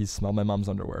mine that he smelled my mom's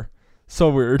underwear. So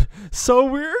weird.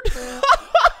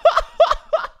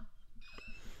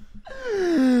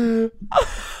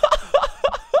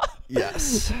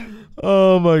 Yes.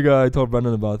 Oh my god, I told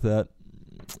Brendan about that.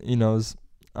 He knows.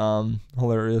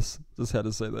 Hilarious. Just had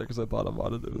to say that because I thought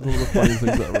about it. It was one of the funniest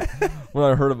things ever. When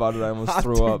I heard about it, I almost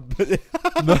threw up. But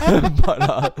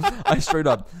I straight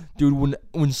up, dude.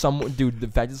 When someone, the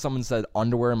fact that someone said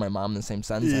underwear and my mom in the same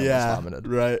sentence, I almost vomited.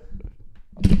 Right.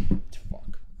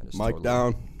 Fuck. I just mic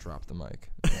down. Dropped the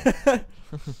mic. Yeah.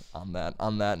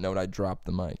 On that note, I dropped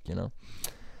the mic. You know.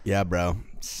 Yeah, bro.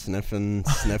 Sniffing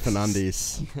undies.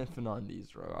 Sniffing undies,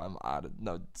 bro.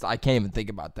 I can't even think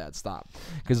about that. Stop.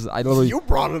 Because I literally... You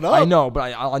brought it up. I know,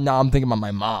 but now I'm thinking about my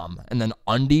mom. And then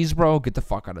undies, bro, get the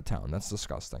fuck out of town. That's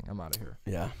disgusting. I'm out of here.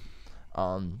 Yeah.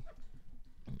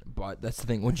 But that's the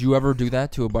thing. Would you ever do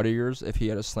that to a buddy of yours if he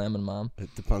had a slamming mom? It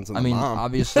depends on the mom.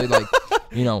 Obviously, like,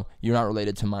 you know, you're not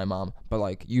related to my mom. But,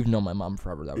 like, you've known my mom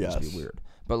forever. That would just be weird.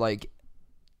 But, like...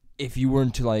 If you were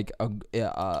into like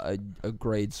a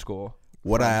grade school,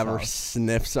 would I ever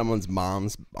sniff someone's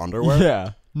mom's underwear?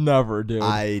 Yeah, never, dude.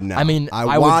 I know. I mean,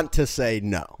 I want to say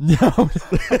no. No,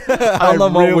 I don't know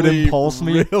what would impulse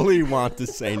me. Really want to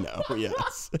say no.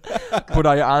 Yes, but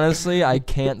I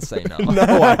can't say no.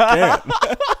 No, I can't.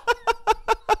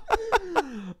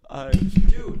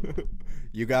 Dude,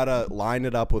 you gotta line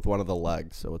it up with one of the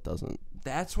legs so it doesn't.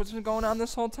 That's what's been going on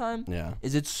this whole time? Yeah.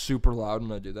 Is it super loud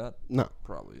when I do that? No.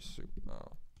 Probably super.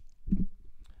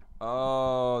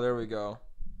 Oh, there we go.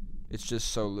 It's just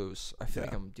so loose. I feel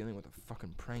like I'm dealing with a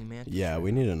fucking praying mantis. Yeah,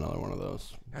 we need another one of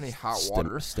those. Any hot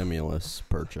water? Stimulus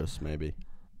purchase, maybe.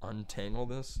 Untangle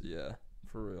this? Yeah,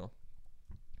 for real.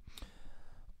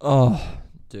 Oh,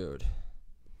 dude.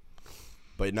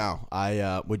 But no,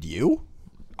 would you?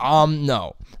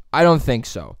 No. I don't think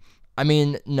so. I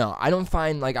mean, no, I don't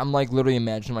find, like, I'm, like, literally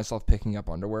imagining myself picking up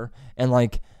underwear. And,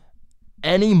 like,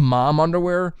 any mom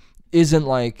underwear isn't,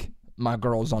 like, my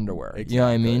girl's underwear. Exactly, you know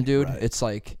what I mean, dude? Right. It's,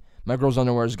 like, my girl's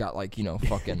underwear's got, like, you know,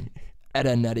 fucking Ed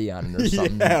and Nettie on it or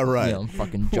something. Yeah, right. You know,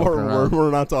 fucking joking around.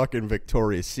 We're not talking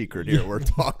Victoria's Secret here. We're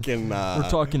talking... We're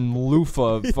talking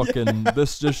loofah fucking...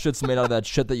 This shit's made out of that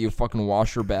shit that you fucking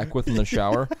wash your back with in the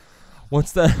shower.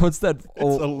 What's that? It's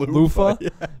a loofah.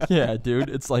 Yeah, dude.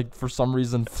 It's like for some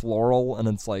reason floral, and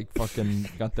it's like fucking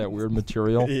got that weird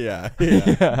material.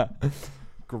 Yeah.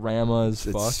 Grandma as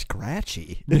fuck. It's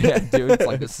scratchy. Yeah, dude. It's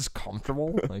like, this is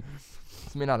comfortable. Like,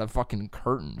 it's made out of fucking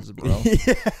curtains, bro.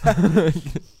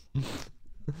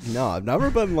 No, I've never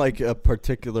been like a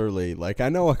particularly like. I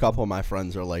know a couple of my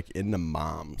friends are like into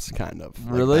moms, kind of.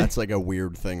 Like, really? That's like a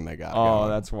weird thing they got. Oh,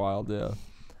 going. that's wild. Yeah.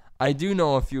 I do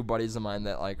know a few buddies of mine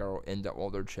that like are into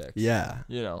older chicks. Yeah.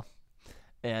 You know,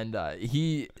 and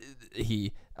they,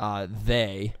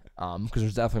 because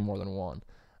there's definitely more than one.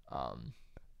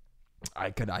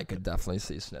 I could definitely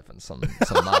see sniffing some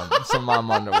mom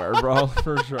underwear, bro,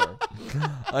 for sure.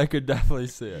 I could definitely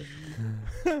see it.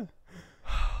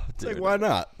 It's like, why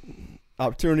not?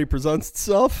 Opportunity presents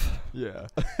itself. Yeah.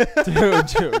 Dude,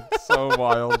 so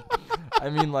wild. I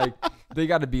mean, like, they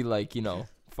got to be like, you know,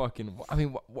 fucking. I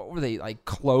mean, what were they, like,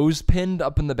 clothes pinned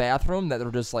up in the bathroom that they're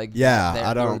just like,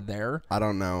 yeah, they're there? I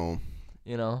don't know.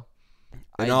 You know.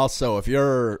 And also, if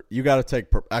you got to take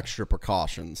extra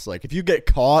precautions. Like, if you get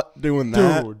caught doing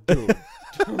that, dude,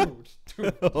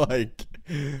 like,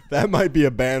 that might be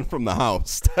a ban from the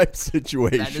house type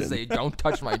situation. That is a don't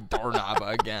touch my doorknob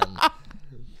again.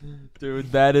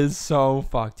 Dude, that is so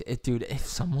fucked. If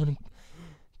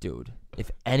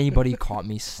anybody caught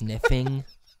me sniffing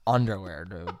underwear,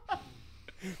 dude.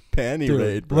 Panty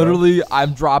raid, bro. Literally,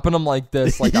 I'm dropping them like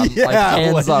this, like I'm like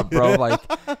hands up, bro. Like,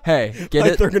 hey, get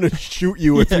like it? They're gonna shoot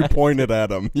you if you pointed at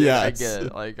them. Yeah, I get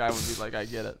it. Like I would be like, I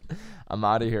get it. I'm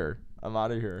out of here. You're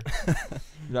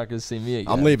not gonna see me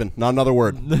again. I'm leaving. Not another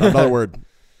word.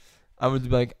 I would be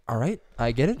like, all right,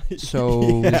 I get it.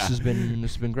 So this has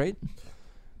been great.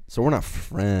 So we're not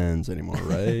friends anymore,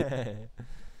 right?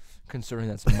 Considering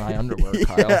that's my underwear,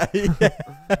 Kyle.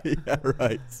 Yeah,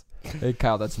 right. Hey,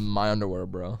 Kyle, that's my underwear,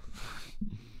 bro.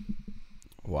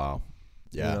 Wow.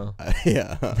 Yeah. You know?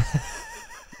 Yeah.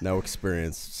 No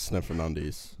experience sniffing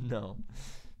undies. No.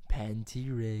 Panty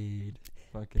raid.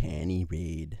 Fucking Panty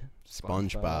raid.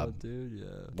 SpongeBob. Dude,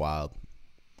 yeah. Wild.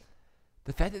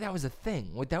 The fact that was a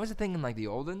thing. That was a thing in like the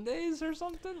olden days or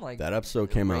something? Like that episode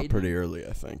came out pretty early,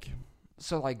 I think.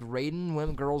 So like raiding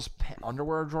girls'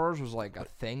 underwear drawers was like a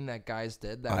thing that guys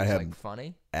did that was like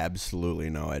funny? Absolutely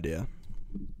no idea.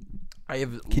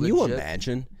 Can you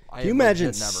imagine? Can you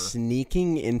imagine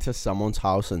sneaking into someone's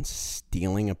house and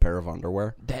stealing a pair of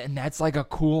underwear? And that's like a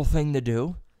cool thing to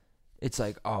do. It's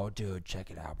like, oh, dude, check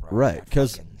it out, bro. Right,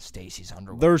 because Stacy's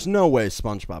underwear. There's no way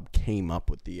SpongeBob came up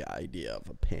with the idea of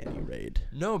a panty raid.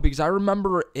 No, because I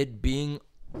remember it being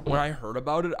when I heard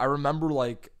about it. I remember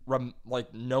like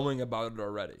knowing about it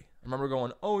already. I remember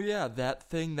going, oh yeah, that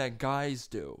thing that guys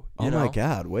do. Oh my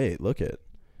God! Wait, look at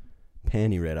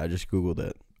panty raid. I just googled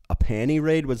it. A panty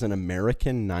raid was an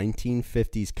American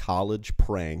 1950s college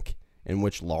prank in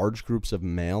which large groups of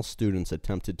male students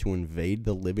attempted to invade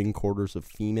the living quarters of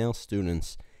female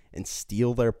students and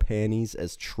steal their panties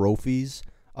as trophies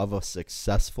of a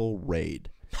successful raid.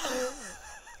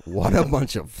 What a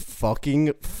bunch of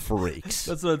fucking freaks.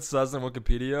 That's what it says on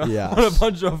Wikipedia? Yeah. What a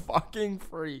bunch of fucking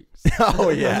freaks. Oh,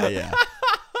 yeah.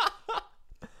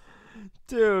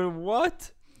 Dude,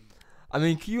 what? I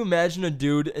mean, can you imagine a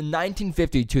dude in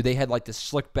 1952? They had like the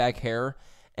slick back hair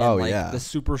and the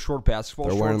super short basketball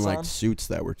shorts. They're wearing like on. Suits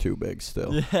that were too big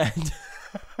still. Yeah.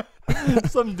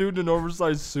 Some dude in an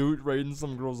oversized suit raiding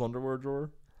some girl's underwear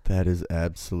drawer. That is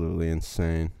absolutely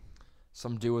insane.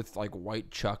 Some dude with like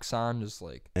white Chucks on, just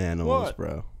like animals,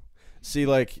 bro. See,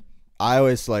 like I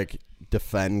always like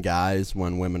defend guys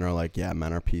when women are like, yeah,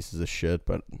 men are pieces of shit,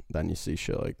 but then you see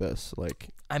shit like this, like.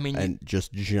 I mean, and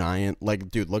just giant, like,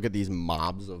 dude, look at these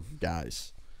mobs of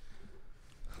guys.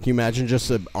 Can you imagine just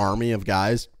an army of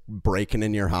guys breaking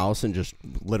in your house and just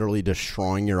literally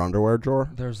destroying your underwear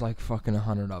drawer? There's like fucking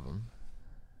 100 of them.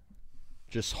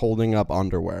 Just holding up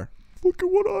underwear. Look at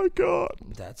what I got.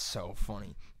 That's so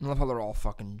funny. I love how they're all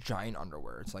fucking giant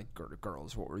underwear. It's like,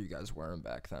 girls, what were you guys wearing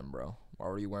back then, bro? Why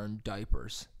were you wearing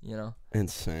diapers, you know?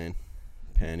 Insane.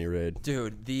 Panty raid.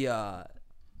 Dude,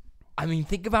 I mean,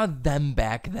 think about them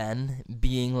back then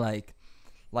being like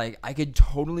I could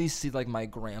totally see like my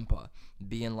grandpa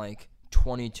being like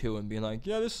 22 and being like,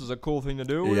 yeah, this is a cool thing to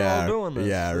do. We're all doing this.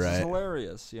 Yeah, this is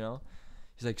hilarious, you know?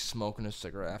 He's like smoking a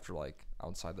cigarette after like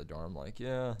outside the dorm, like,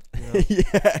 yeah. You know,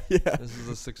 yeah. This is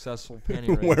a successful panty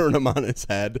raid. Wearing them on his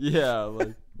head. Yeah,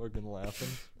 like fucking laughing.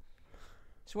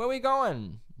 So where we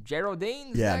going?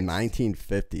 Geraldine's Yeah, next?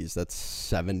 1950s. That's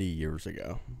 70 years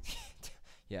ago.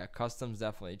 Yeah, customs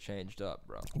definitely changed up,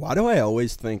 bro. Why do I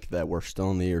always think that we're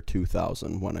still in the year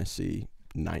 2000 when I see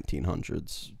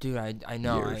 1900s? Dude, I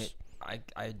know.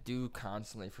 I do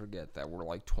constantly forget that we're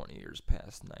like 20 years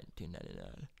past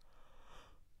 1999.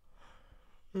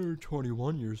 Or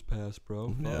 21 years past,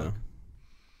 bro. Fuck. Yeah.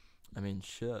 I mean,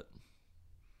 shit.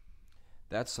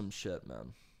 That's some shit,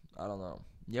 man. I don't know.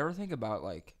 You ever think about,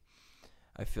 like,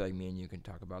 I feel like me and you can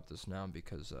talk about this now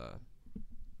because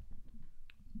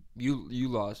you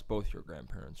lost both your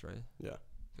grandparents, right? Yeah.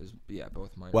 Because, yeah,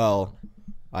 both mine. Well,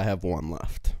 I have one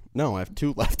left. No, I have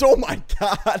two left. Oh, my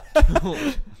God.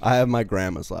 I have my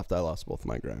grandmas left. I lost both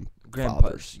my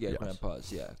grandpas. Yeah, yes.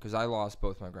 grandpas, yeah. Because I lost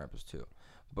both my grandpas, too.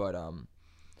 But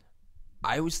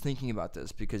I was thinking about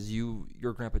this because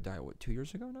your grandpa died, 2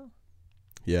 years ago now?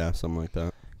 Yeah, something like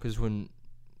that. Because when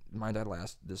my dad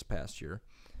this past year,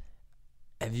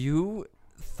 have you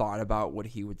thought about what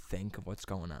he would think of what's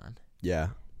going on? Yeah.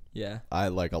 Yeah? I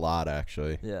like a lot,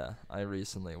 actually. Yeah, I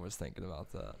recently was thinking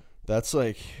about that. That's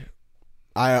like,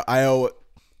 I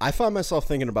find myself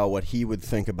thinking about what he would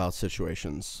think about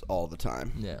situations all the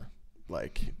time. Yeah.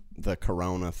 Like the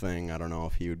corona thing, I don't know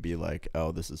if he would be like,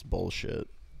 oh, this is bullshit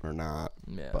or not.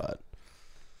 Yeah. But,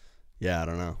 yeah, I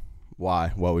don't know. Why?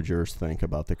 What would yours think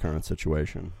about the current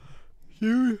situation?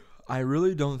 I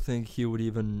really don't think he would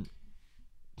even...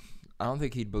 I don't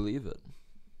think he'd believe it.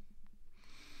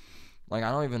 Like,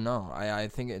 I don't even know. I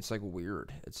think it's, like,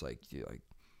 weird. It's like,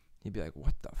 he'd be like,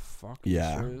 what the fuck? Are you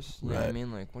serious? You know what I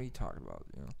mean? Like, what are you talking about?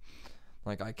 You know?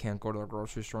 Like, I can't go to the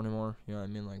grocery store anymore. You know what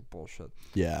I mean? Like, bullshit.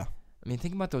 Yeah. I mean,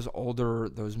 think about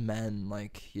those men,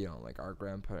 like, you know, like our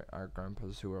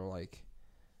grandpas who are like,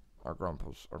 our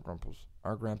grandpas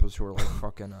who are like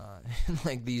fucking,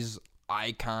 like these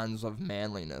icons of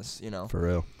manliness, you know? For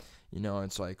real. You know,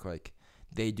 it's like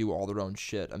they do all their own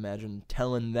shit. Imagine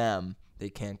telling them they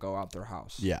can't go out their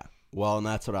house. Yeah. Well, and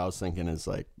that's what I was thinking is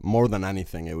like, more than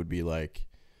anything, it would be like,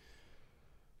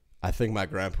 I think my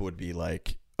grandpa would be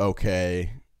like,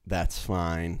 okay, that's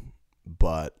fine.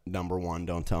 But number one,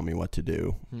 don't tell me what to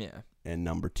do. Yeah. And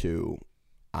number two,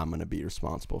 I'm going to be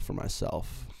responsible for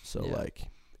myself. So, like,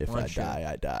 if I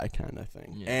die kind of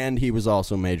thing. Yeah. And he was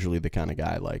also majorly the kind of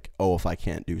guy like, oh, if I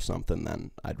can't do something, then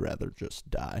I'd rather just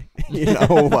die. You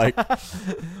know, like.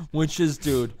 Which is,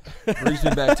 dude, brings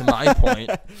me back to my point.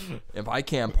 If I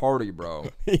can't party, bro,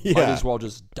 might as well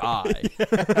just die.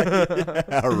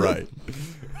 Yeah, right.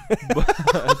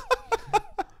 But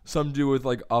some dude with,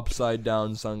 like,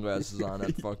 upside-down sunglasses on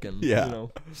at fucking, you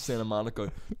know, Santa Monica.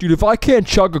 Dude, if I can't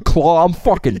chug a claw, I'm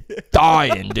fucking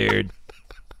dying, dude.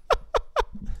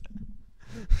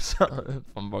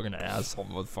 I'm fucking asshole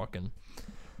with fucking...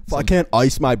 If I can't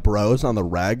ice my bros on the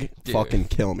reg, fucking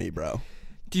kill me, bro.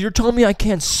 Dude, you're telling me I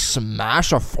can't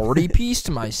smash a 40-piece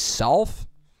to myself?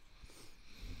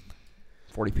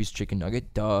 40-piece chicken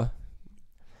nugget? Duh.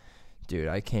 Dude,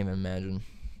 I can't even imagine...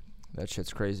 That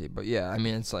shit's crazy. But yeah, I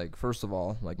mean, it's like, first of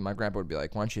all, like, my grandpa would be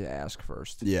like, why don't you ask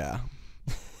first? Yeah.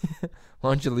 Why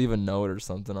don't you leave a note or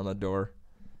something on the door?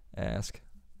 Ask.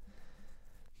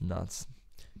 Nuts.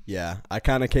 Yeah. I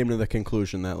kind of came to the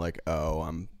conclusion that, like,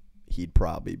 he'd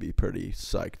probably be pretty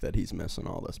psyched that he's missing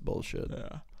all this bullshit.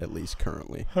 Yeah. At least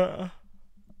currently. I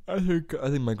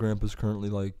think my grandpa's currently,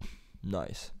 like,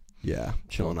 nice. Yeah.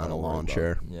 Chilling on a lawn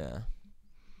chair. Yeah.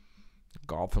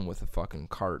 Golfing with a fucking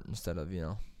cart instead of, you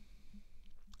know,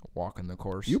 walking the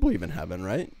course. You believe in heaven,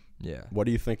 right? Yeah. What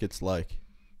do you think it's like?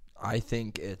 I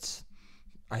think it's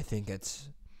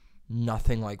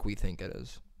nothing like we think it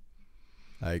is.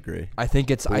 I agree. I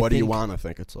think it's. But what do you want to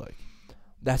think it's like?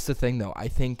 That's the thing, though. I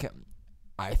think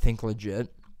legit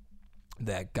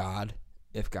that God,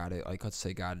 if God, like, let's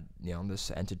say God, you know,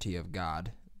 this entity of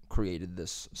God created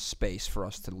this space for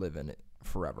us to live in it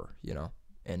forever, you know,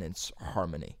 and it's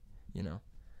harmony, you know.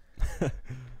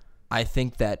 I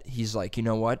think that he's like, you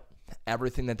know what?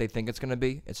 Everything that they think it's going to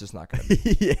be, it's just not going to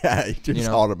be. Yeah, just, you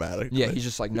know? Automatically. Yeah, he's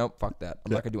just like, nope, fuck that.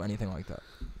 I'm not going to do anything like that.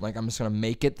 Like, I'm just going to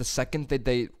make it the second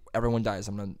that everyone dies,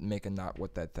 I'm going to make it not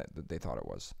what that they thought it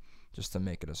was, just to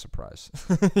make it a surprise.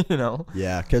 You know?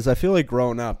 Yeah, because I feel like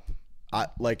growing up,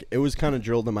 it was kind of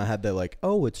drilled in my head that, like,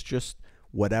 oh, it's just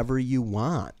whatever you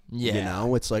want. Yeah. You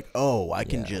know? It's like, oh, I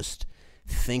can just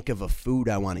think of a food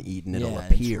I want to eat and it'll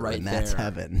appear, right, and that's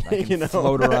heaven. I can you know?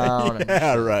 Float around.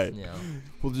 Yeah, right. You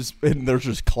know? And there's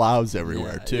just clouds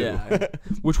everywhere too. Yeah.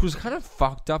 Which was kind of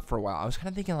fucked up for a while. I was kind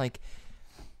of thinking, like,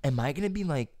 am I gonna be,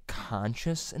 like,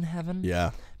 conscious in heaven?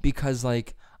 Yeah. Because,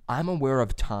 like, I'm aware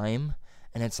of time,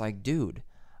 and it's like, dude,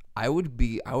 I would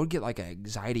get, like, an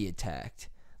anxiety attack,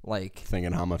 like,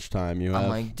 thinking how much time you have. I'm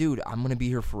like, dude, I'm gonna be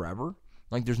here forever.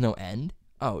 Like, there's no end.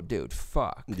 Oh, dude,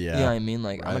 fuck. Yeah. You know what I mean?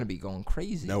 Like, right. I'm going to be going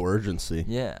crazy. No urgency.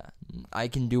 Yeah. I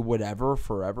can do whatever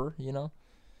forever, you know?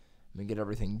 I mean, get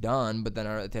everything done, but then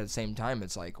at the same time,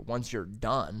 it's like, once you're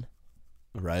done.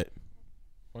 Right.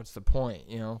 what's the point?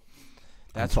 You know,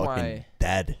 that's I'm fucking why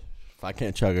dead. If I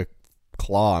can't chug a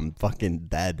claw, I'm fucking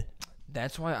dead.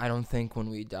 That's why I don't think when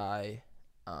we die,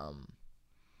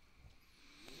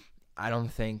 I don't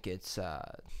think it's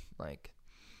like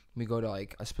we go to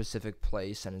like a specific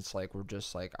place and it's like we're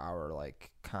just like our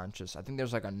like conscious. I think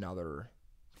there's like another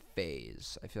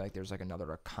phase. I feel like there's like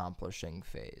another accomplishing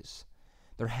phase.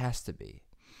 There has to be.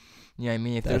 You know what I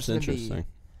mean? If That's there's interesting.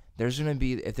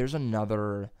 If there's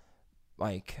another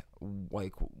like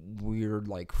weird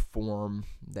like form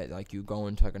that like you go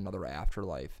into like another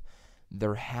afterlife,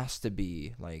 there has to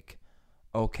be like,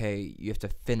 okay, you have to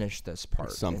finish this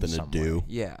part. Something in some to do. way.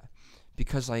 Yeah.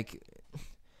 Because like,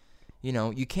 you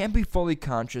know, you can't be fully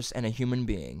conscious and a human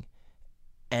being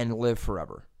and live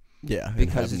forever. Yeah.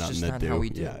 Because it's just not how we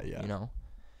do. Yeah. You know?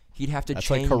 He'd have to That's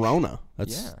change. like Corona.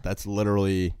 That's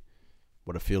literally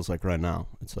what it feels like right now.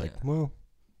 It's like, well,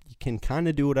 you can kind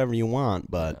of do whatever you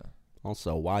want, but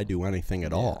also, why do anything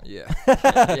at all? Yeah.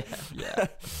 Yeah.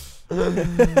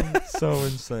 So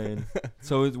insane.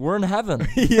 So we're in heaven.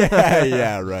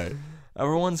 Yeah, right.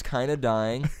 Everyone's kind of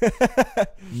dying.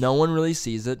 No one really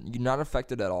sees it. You're not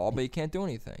affected at all, but you can't do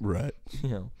anything. Right. You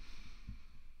know.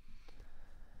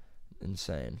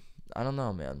 Insane. I don't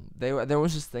know, man. There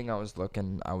was this thing I was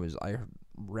looking. I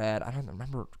read. I can't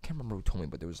remember who told me,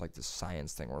 but there was like this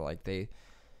science thing where like they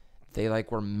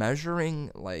like were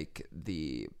measuring like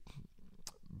the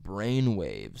brain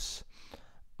waves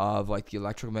of like the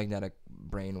electromagnetic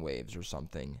brain waves or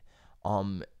something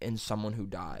in someone who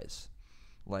dies.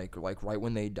 Like right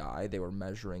when they die, they were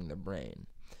measuring the brain.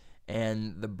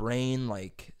 And the brain,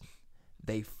 like,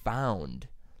 they found,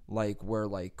 like, where,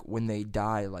 like, when they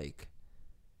die, like,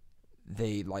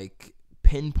 they, like,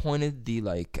 pinpointed the,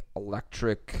 like,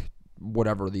 electric,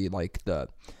 whatever, the, like, the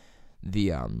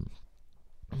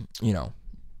you know,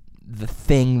 the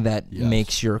thing that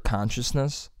makes your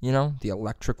consciousness, you know, the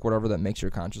electric whatever that makes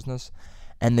your consciousness.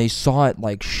 And they saw it,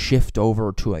 like, shift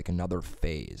over to, like, another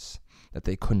phase that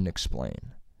they couldn't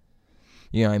explain.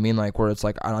 You know what I mean? Like, where it's,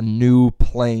 like, on a new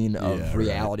plane of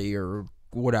reality or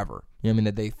whatever. You know what I mean?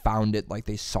 That they found it, like,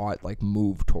 they saw it, like,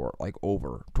 move toward, like,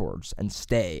 over towards and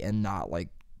stay and not, like,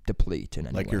 deplete in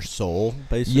any way. Like your soul,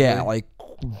 basically? Yeah, like,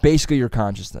 basically your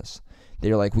consciousness.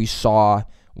 They're like, we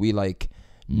like,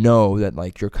 know that,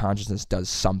 like, your consciousness does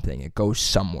something. It goes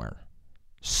somewhere.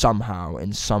 Somehow,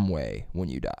 in some way, when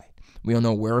you die. We don't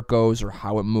know where it goes or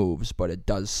how it moves, but it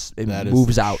does. It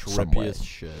moves out some way.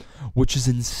 Shit. Which is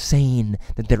insane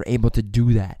that they're able to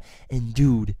do that. And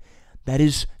dude, that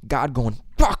is God going,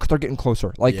 fuck, they're getting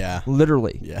closer. Like,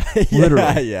 literally. Yeah.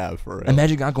 Literally. Yeah, for real.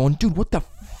 Imagine God going, dude, what the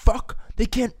fuck? They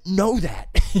can't know that.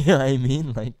 You know what I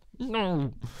mean? Like,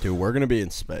 no. Dude, we're going to be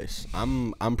in space.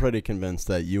 I'm pretty convinced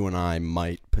that you and I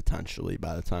might potentially,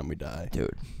 by the time we die,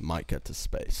 might get to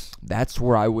space. That's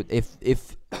where I would,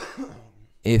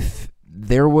 if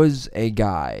there was a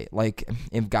guy, like,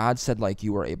 if God said, like,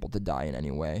 you were able to die in any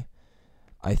way,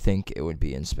 I think it would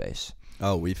be in space.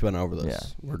 Oh, we've been over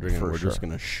this. Yeah, we're just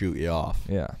going to shoot you off.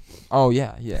 Yeah. Oh,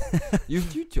 yeah.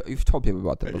 You've told people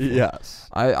about that before. Yes.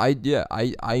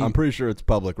 I'm pretty sure it's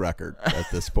public record at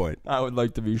this point. I would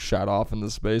like to be shot off into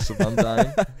space if I'm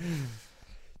dying.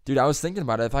 Dude, I was thinking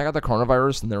about it. If I got the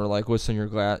coronavirus and they were like, listen,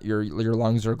 your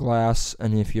lungs are glass,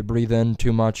 and if you breathe in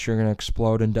too much, you're going to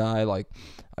explode and die, like,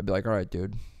 I'd be like, all right,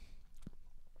 dude.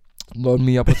 Load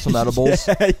me up with some edibles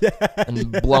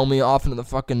and blow me off into the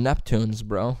fucking Neptunes,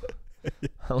 bro.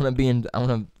 I want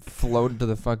to float into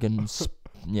the fucking,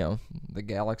 the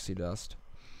galaxy dust.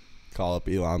 Call up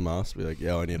Elon Musk, be like,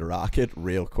 yo, I need a rocket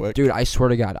real quick. Dude, I swear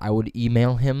to God, I would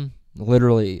email him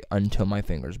literally until my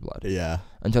fingers bled. Yeah.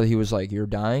 Until he was like, you're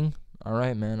dying? All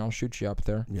right, man, I'll shoot you up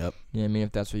there. Yep. You know what I mean?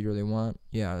 If that's what you really want.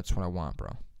 Yeah, that's what I want,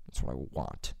 bro. That's what I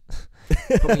want.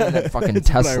 Put me in that fucking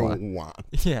Tesla. What I want.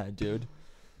 Yeah, dude.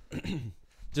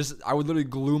 I would literally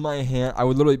glue my hand. I'd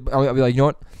be like, you know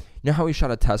what? You know how we shot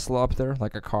a Tesla up there,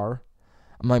 like a car?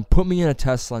 I'm like, put me in a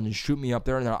Tesla and just shoot me up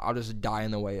there, and then I'll just die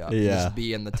on the way up. Yeah. Just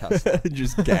be in the Tesla.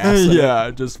 Just gas it.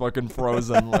 Yeah, just fucking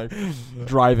frozen, like,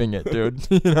 driving it, dude.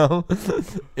 You know?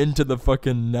 Into the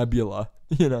fucking nebula,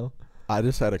 you know? I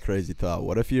just had a crazy thought.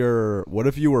 What if you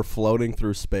were floating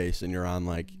through space and you're on,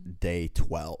 like, day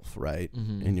 12, right?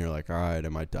 Mm-hmm. And you're like, all right, I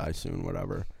might die soon,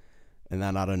 whatever. And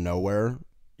then out of nowhere,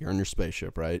 you're in your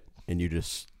spaceship, right? And you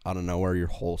just, out of nowhere, your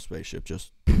whole spaceship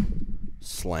just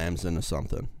slams into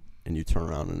something. And you turn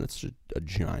around and it's just a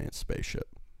giant spaceship.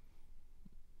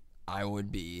 I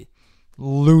would be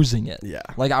losing it. Yeah.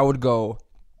 Like, I would go,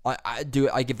 I do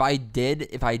it. Like, if I did,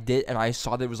 and I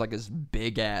saw there was, like, this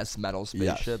big-ass metal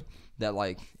spaceship that,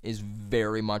 like, is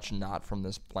very much not from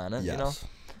this planet, you know?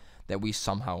 that we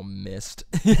somehow missed.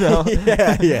 You know?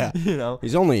 Yeah. You know,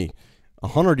 he's only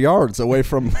 100 yards away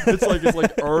from. it's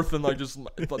like Earth and like just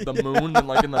the moon and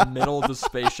like in the middle of the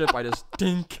spaceship. I just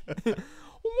dink.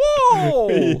 Whoa!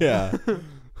 Yeah.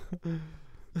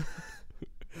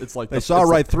 It's like they saw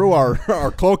right through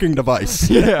our cloaking device.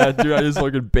 Yeah, dude, I just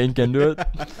fucking bank into it.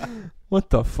 What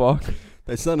the fuck?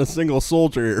 They sent a single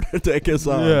soldier here to take us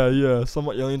on. Yeah. Some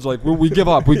aliens like, we give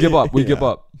up. We give up.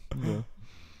 Yeah.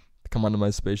 Come onto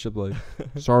my spaceship like,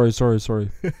 sorry.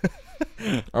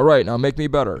 All right, now make me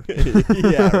better.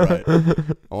 Yeah, right.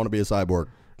 I want to be a cyborg.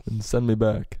 And send me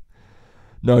back.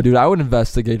 No, dude, I would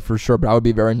investigate for sure, but I would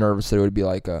be very nervous that it would be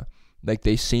like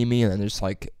they see me and then just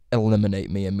like eliminate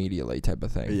me immediately type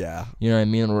of thing. Yeah. You know what I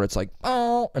mean? Where it's like,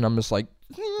 oh, and I'm just like,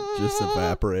 just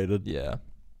evaporated. Yeah.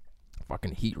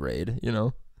 Fucking heat raid, you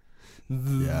know?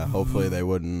 Yeah, hopefully they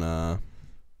wouldn't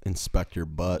inspect your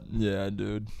butt. Yeah,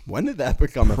 dude. When did that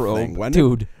become a thing?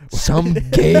 Some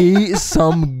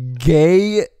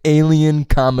gay alien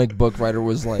comic book writer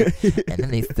was like, and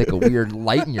then they stick a weird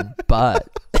light in your butt.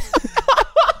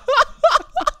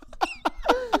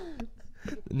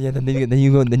 Yeah, then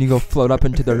you go float up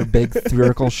into their big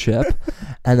spherical ship,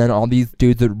 and then all these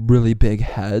dudes with really big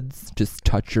heads just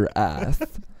touch your ass.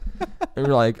 And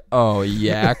you're like, oh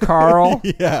yeah, Carl?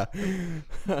 Yeah.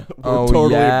 We're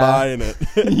totally buying it.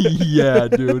 Yeah,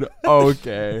 dude.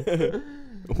 Okay.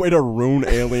 Way to ruin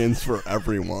aliens for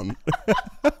everyone.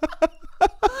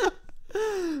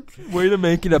 Way to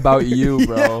make it about you,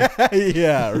 bro.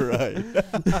 Yeah, right.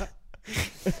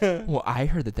 Well, I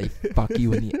heard that they fuck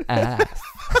you in the ass.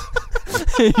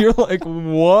 You're like,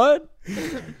 what?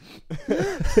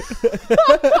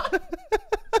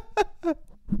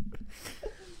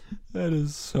 That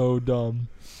is so dumb.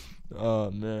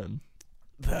 Oh, man.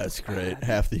 That's great.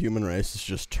 Half the human race is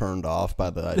just turned off by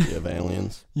the idea of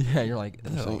aliens. Yeah, you're like,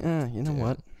 you know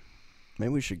what? Maybe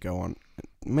we should go on.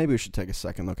 Maybe we should take a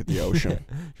second look at the ocean.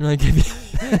 You're like,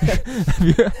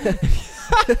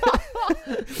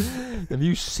 have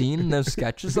you seen those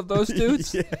sketches of those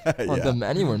dudes? Yeah, I don't want them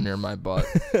anywhere near my butt.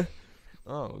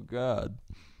 Oh, God.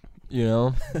 You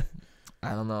know? I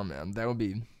don't know, man. That would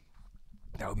be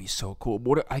so cool.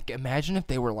 Imagine if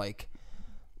they were like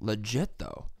legit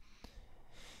though.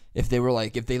 If they were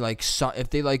like, if they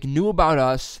knew about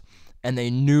us and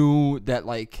they knew that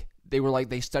like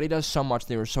they studied us so much,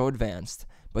 they were so advanced,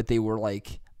 but they were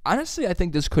like, honestly, I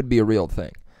think this could be a real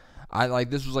thing.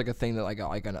 This was like a thing that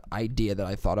like an idea that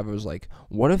I thought of. It was like,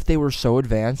 what if they were so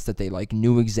advanced that they like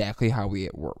knew exactly how we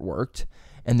worked,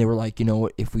 and they were like, you know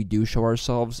what, if we do show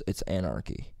ourselves, it's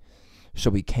anarchy, so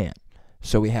we can't.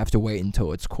 So we have to wait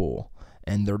until it's cool.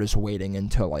 And they're just waiting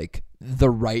until, like, the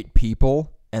right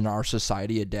people and our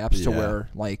society adapts to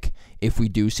where, like, if we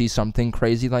do see something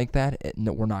crazy like that,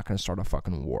 we're not going to start a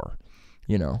fucking war,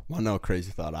 you know? Want to know a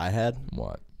crazy thought I had?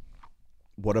 What?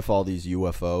 What if all these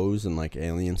UFOs and, like,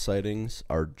 alien sightings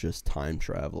are just time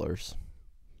travelers?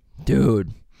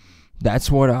 Dude, that's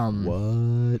what,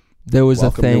 What? There was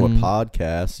Welcome a thing. to a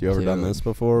podcast. You ever done this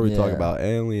before? We talk about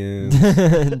aliens.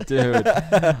 Dude,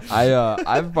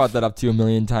 I've brought that up to you a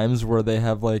million times where they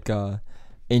have like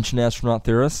ancient astronaut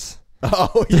theorists.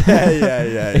 Oh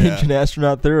yeah. Ancient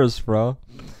astronaut theorists, bro.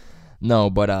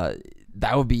 No, but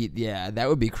that would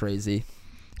be crazy.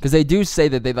 Because they do say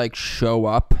that they like show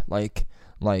up like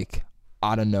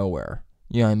out of nowhere.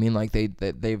 You know what I mean? Like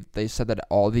they said that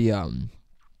all the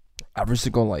every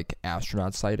single like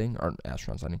alien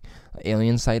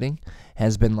sighting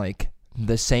has been like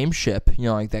the same ship, you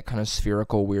know, like that kind of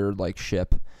spherical weird like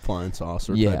ship, flying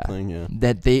saucer type thing. Yeah,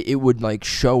 that it would like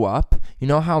show up. You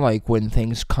know how like when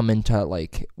things come into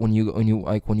like when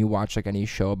you watch like any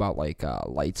show about like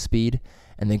light speed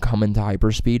and they come into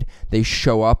hyperspeed, they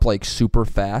show up like super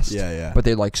fast. Yeah. But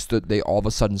they like they all of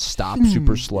a sudden stop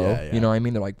super slow. Yeah. You know what I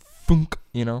mean? They're like funk.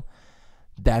 You know.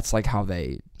 That's like how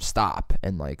they stop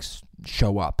and like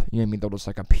show up. You know what I mean? They'll just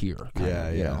like appear.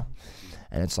 Kinda, you know?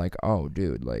 And it's like, oh,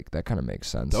 dude, like that kind of makes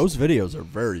sense. Those videos are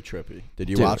very trippy.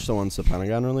 Did you watch the ones the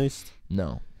Pentagon released?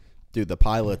 No. Dude, the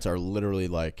pilots are literally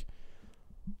like,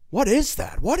 what is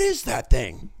that? What is that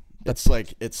thing?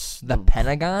 It's the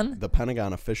Pentagon? The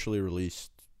Pentagon officially released,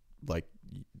 like,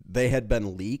 they had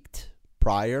been leaked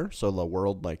prior, so the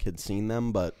world like had seen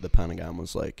them, but the Pentagon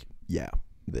was like, yeah,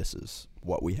 this is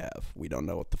what we have. We don't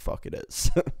know what the fuck it is.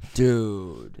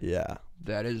 Dude. Yeah.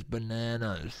 That is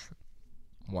bananas.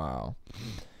 Wow.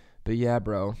 But yeah,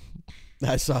 bro.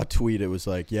 I saw a tweet. It was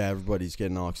like, yeah, everybody's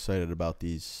getting all excited about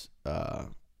these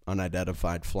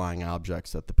unidentified flying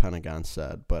objects that the Pentagon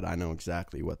said, but I know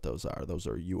exactly what those are. Those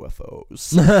are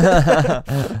UFOs.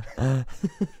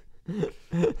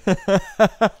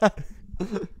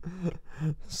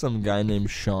 Some guy named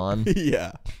Sean.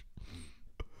 Yeah.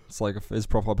 It's like his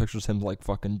profile picture is him like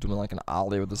fucking doing like an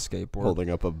ollie with a skateboard. Holding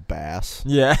up a bass.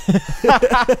 Yeah.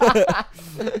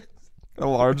 A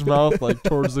large mouth like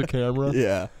towards the camera.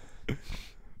 Yeah.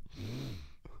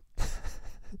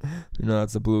 You know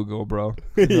that's a bluegill, bro.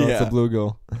 You know that's a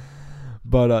bluegill.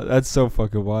 But that's so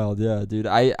fucking wild, yeah, dude.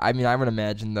 I mean, I would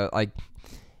imagine that like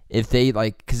if they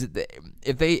like, cause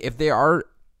if they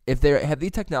have the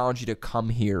technology to come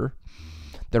here,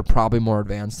 they're probably more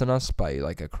advanced than us by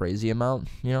like a crazy amount,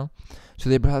 you know. So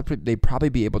they'd probably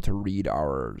be able to read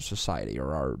our society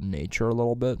or our nature a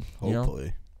little bit, you hopefully.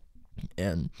 know?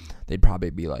 And they'd probably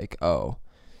be like, oh,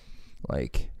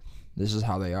 like this is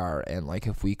how they are, and like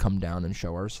if we come down and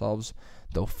show ourselves,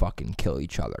 they'll fucking kill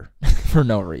each other for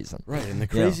no reason. Right, and the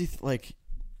crazy like,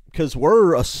 because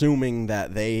we're assuming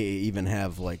that they even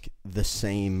have like the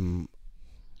same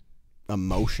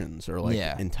emotions or like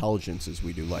intelligence as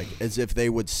we do, like as if they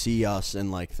would see us and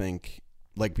like think,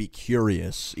 like be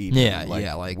curious even.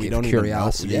 Like we if don't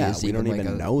curiosity even know, is we even don't like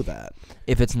even know that.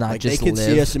 If it's not like just they could live,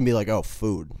 see us and be like, oh,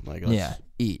 food, like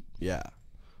eat. Yeah,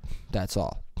 that's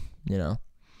all, you know.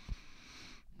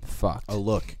 Fucked. Oh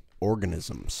look,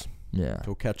 organisms. Yeah,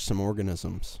 go catch some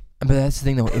organisms. But that's the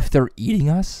thing though, if they're eating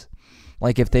us,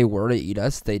 like if they were to eat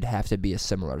us, they'd have to be a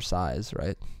similar size,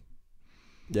 right?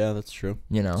 Yeah, that's true.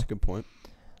 You know, that's a good point.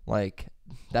 Like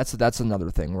that's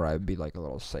another thing where I'd be like a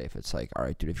little safe. It's like, all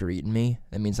right, dude, if you're eating me,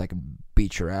 that means I can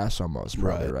beat your ass almost,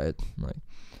 probably, right? Like,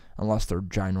 unless they're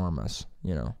ginormous,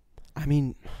 you know. I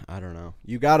mean, I don't know.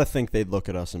 You got to think they'd look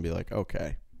at us and be like,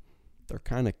 okay, they're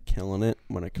kind of killing it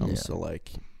when it comes to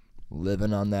like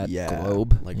living on that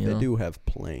globe. Like they do have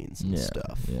planes and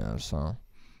stuff. Yeah, so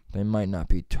they might not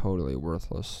be totally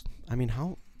worthless. I mean,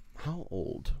 how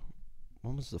old?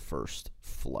 When was the first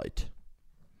flight?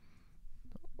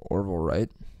 Orville Wright,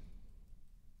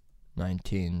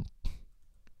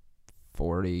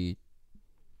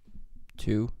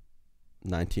 1942.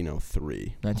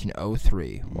 1903.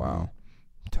 1903. Wow,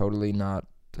 totally not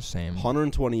the same.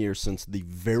 120 years since the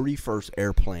very first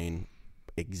airplane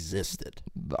existed.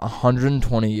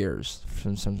 120 years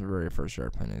since the very first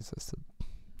airplane existed.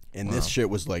 And this shit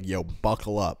was like, yo,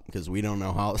 buckle up, because we don't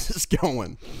know how this is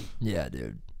going. Yeah,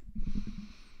 dude.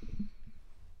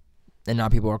 And now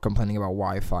people are complaining about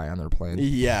Wi-Fi on their plane.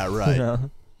 Yeah, right. You know?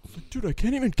 Dude, I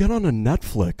can't even get on a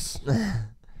Netflix.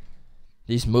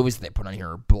 These movies that they put on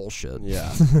here are bullshit.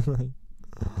 Yeah.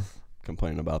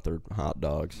 Complaining about their hot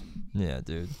dogs. Yeah,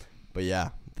 dude. But yeah,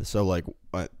 so like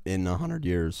in 100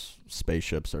 years,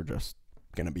 spaceships are just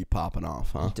going to be popping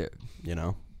off, huh? Dude. You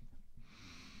know?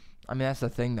 I mean, that's the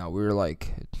thing, though. We were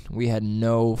like, we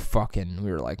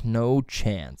were like, no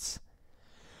chance.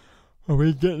 Are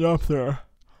we getting up there?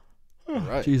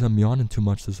 Right. Jeez, I'm yawning too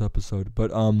much this episode.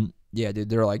 But, yeah, dude,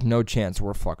 they're like, no chance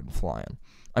we're fucking flying.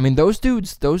 I mean, those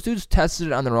dudes tested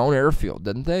it on their own airfield,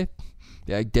 didn't they?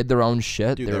 They like, did their own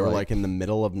shit. Dude, they were like in the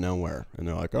middle of nowhere. And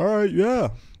they're like, all right, yeah.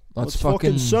 Let's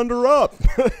fucking send her up.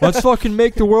 Let's fucking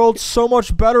make the world so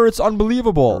much better, it's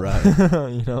unbelievable. Right.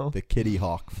 You know? The Kitty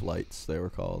Hawk flights, they were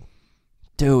called.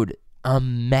 Dude,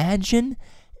 imagine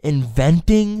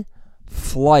inventing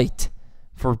flight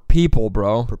for people,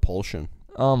 bro. Propulsion.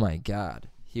 Oh, my God.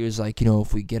 He was like, you know,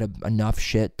 if we get enough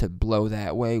shit to blow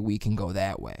that way, we can go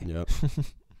that way. Yep.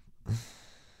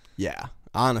 Yeah.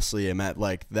 Honestly, I meant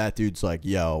like that dude's like,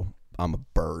 yo, I'm a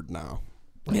bird now.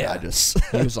 Like, yeah.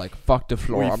 He was like, fuck the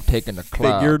floor, I'm taking the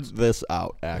clouds. Figured this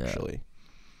out, actually.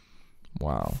 Yeah.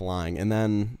 Wow. Flying. And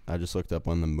then I just looked up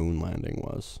when the moon landing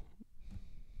was.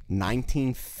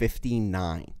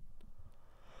 1959.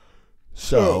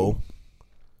 So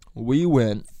we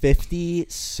went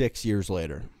 56 years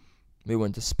later. We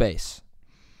went to space.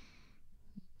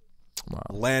 Wow.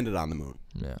 Landed on the moon.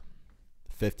 Yeah.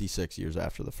 56 years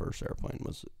after the first airplane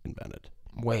was invented.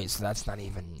 Wait, so that's not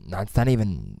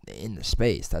even in the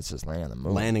space. That's just landing on the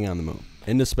moon. Landing on the moon.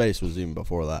 Into space was even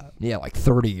before that. Yeah, like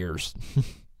 30 years.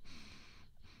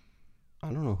 I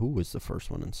don't know who was the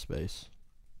first one in space.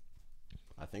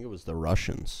 I think it was the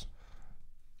Russians.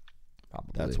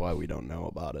 Probably. That's why we don't know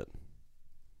about it.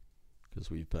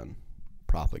 Because we've been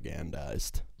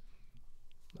propagandized.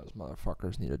 Those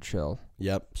motherfuckers need to chill.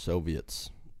 Yep,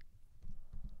 Soviets.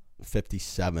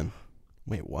 57.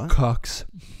 Wait, what? Cucks.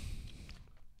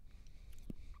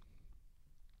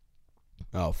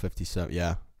 Oh, 57,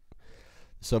 yeah.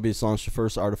 The Soviets launched the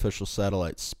first artificial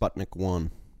satellite, Sputnik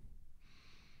 1.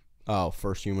 Oh,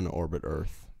 first human to orbit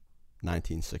Earth,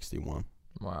 1961.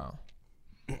 Wow.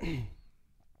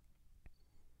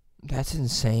 That's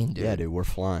insane, dude. Yeah, dude, we're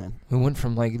flying. We went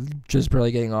from, like, just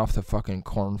barely getting off the fucking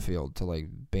cornfield to, like,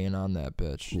 being on that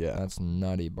bitch. Yeah. That's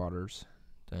nutty butters.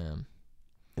 Damn.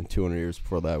 And 200 years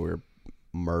before that, we were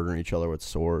murdering each other with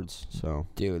swords. So,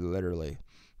 dude, literally,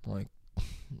 like,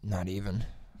 not even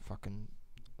fucking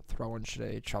throwing shit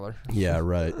at each other. Yeah,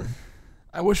 right.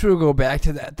 I wish we would go back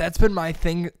to that. That's been my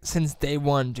thing since day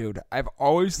one, dude. I've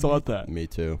always thought that. Me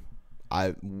too.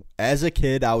 As a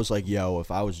kid, I was like, yo,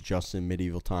 if I was just in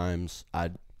medieval times,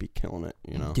 I'd be killing it,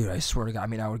 you know? Dude, I swear to God. I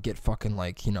mean, I would get fucking,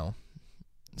 like, you know,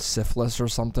 syphilis or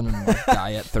something and like,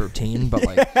 die at 13, but,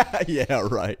 like... yeah,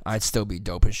 right. I'd still be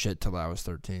dope as shit till I was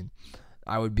 13.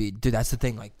 I would be... Dude, that's the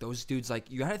thing. Like, those dudes,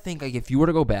 like, you gotta think, like, if you were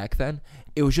to go back then,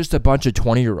 it was just a bunch of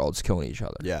 20-year-olds killing each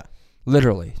other. Yeah.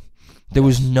 Literally. There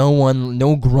was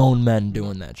no grown men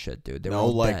doing that shit, dude. They were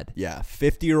all dead. Yeah,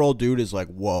 50-year-old dude is like,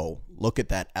 whoa, look at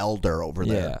that elder over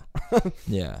there.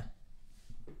 Yeah.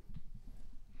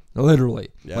 Literally.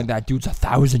 Yeah. Like, that dude's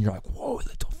 1,000. You're like, whoa,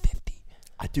 that's 50.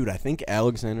 Dude, I think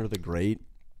Alexander the Great,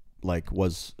 like,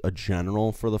 was a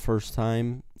general for the first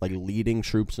time, like, leading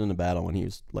troops into battle when he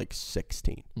was, like,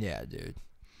 16. Yeah, dude.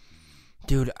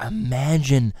 Dude,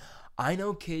 imagine. I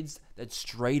know kids that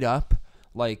straight up,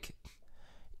 like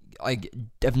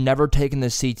have never taken the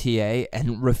CTA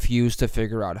and refused to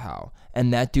figure out how.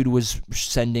 And that dude was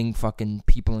sending fucking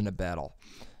people into battle.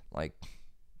 Like,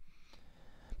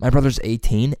 my brother's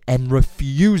 18 and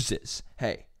refuses.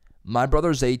 Hey, my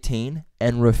brother's 18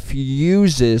 and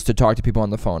refuses to talk to people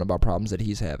on the phone about problems that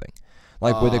he's having.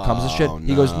 Like, when it comes to shit,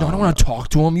 he goes, no, I don't want to talk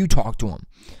to him. You talk to him.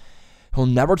 He'll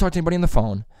never talk to anybody on the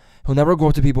phone. He'll never go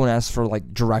up to people and ask for,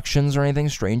 like, directions or anything,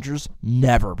 strangers.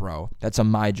 Never, bro. That's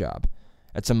my job.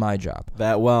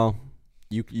 That, well,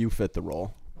 you fit the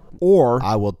role. Or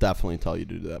I will definitely tell you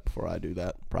to do that before I do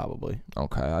that, probably.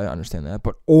 Okay, I understand that.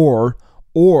 But or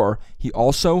he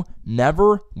also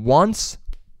never once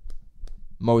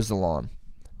mows the lawn.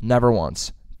 Never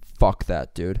once. Fuck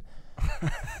that, dude.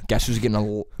 Guess who's getting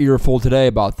an earful today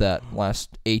about that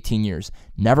last 18 years.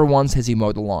 Never once has he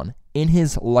mowed the lawn in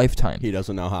his lifetime. He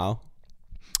doesn't know how?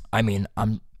 I mean,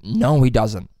 no, he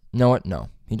doesn't. No,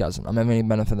 he doesn't. I'm having any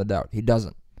benefit of the doubt. He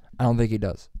doesn't. I don't think he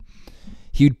does.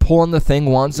 He'd pull on the thing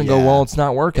once and go, well, it's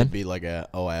not working. It'd be like I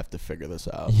have to figure this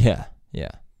out. Yeah.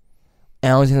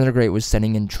 Alexander the Great was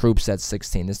sending in troops at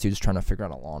 16. This dude's trying to figure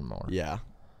out a lawnmower. Yeah.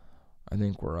 I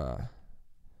think we're,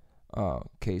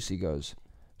 Casey goes,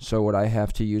 so would I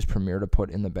have to use Premiere to put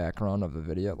in the background of the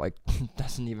video? Like,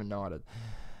 doesn't even know how to,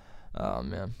 oh,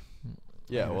 man.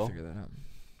 Yeah, well, figure that out.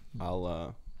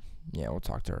 I'll, yeah, we'll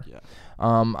talk to her. Yeah.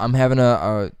 I'm having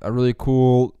a really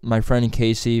cool, my friend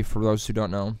Casey, for those who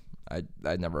don't know,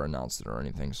 I never announced it or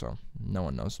anything, so no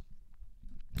one knows.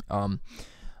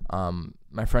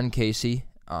 My friend Casey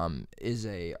is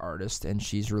a artist, and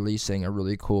she's releasing a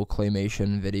really cool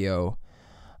claymation video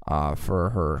for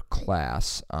her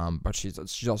class, but she's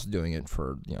also doing it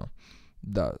for, you know,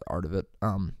 the art of it.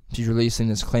 She's releasing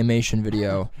this claymation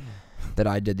video that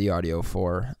I did the audio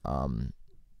for a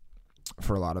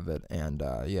lot of it, and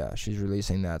yeah, she's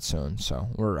releasing that soon. So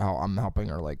I'm helping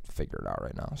her like figure it out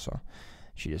right now. So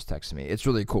she just texted me. It's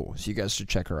really cool. So you guys should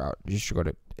check her out. You should go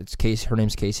to her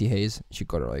name's Casey Hayes. You should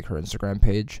go to like her Instagram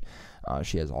page.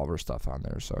 She has all of her stuff on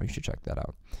there, so you should check that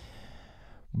out.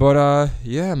 But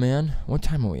yeah, man. What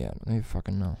time are we at? I don't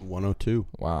fucking know. 1:02.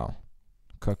 Wow,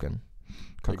 cooking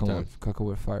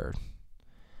with fire.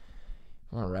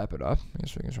 Want to wrap it up? I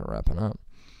guess we can start wrapping up.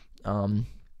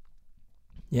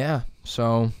 Yeah,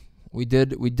 so we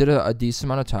did a decent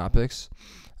amount of topics.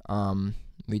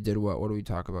 We did what did we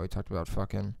talk about? We talked about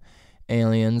fucking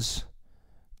aliens,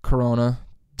 Corona,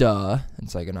 duh.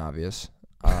 It's like an obvious.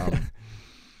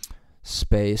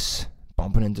 Space,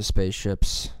 bumping into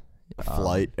spaceships.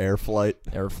 Air flight.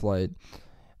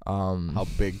 How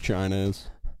big China is.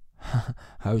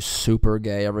 How super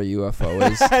gay every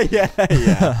UFO is.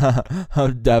 Yeah. How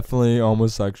definitely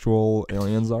homosexual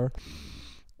aliens are.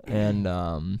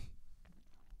 And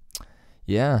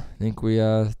yeah, I think we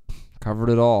covered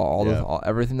it all.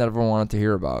 Everything that everyone wanted to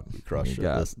hear about. We crushed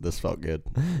it. This felt good.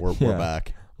 We're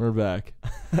back. We're back.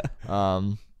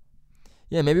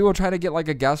 Yeah, maybe we'll try to get like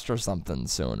a guest or something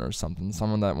soon,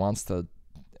 someone that wants to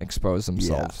expose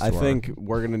themselves. Yeah, I think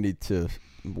we're gonna need to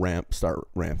start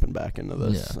ramping back into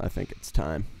this. Yeah. I think it's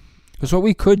time. Because what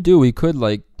we could do, we could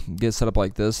like get set up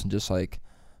like this and just like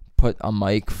put a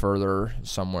mic further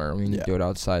somewhere. We need to do it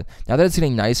outside. Now that it's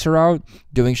getting nicer out,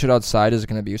 doing shit outside is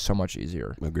going to be so much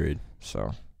easier. Agreed.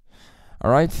 So,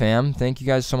 all right, fam. Thank you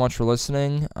guys so much for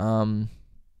listening.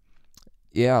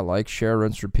 Yeah, like, share,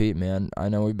 rinse, repeat, man. I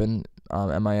know we've been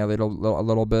MIA a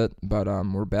little bit, but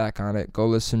we're back on it. Go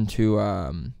listen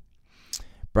to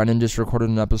Brendan just recorded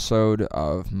an episode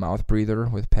of Mouth Breather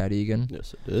with Pat Egan.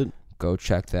 Yes, it did. Go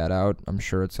check that out. I'm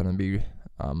sure it's going to be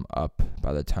up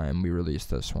by the time we release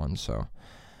this one. So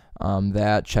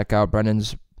check out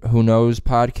Brendan's Who Knows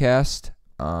podcast.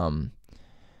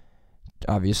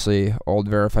 Obviously, old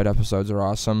verified episodes are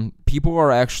awesome. People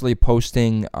are actually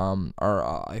posting,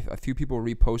 a few people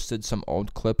reposted some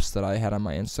old clips that I had on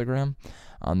my Instagram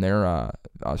on their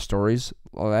stories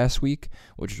last week,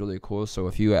 which is really cool. So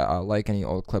if you like any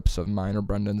old clips of mine or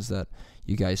Brendan's that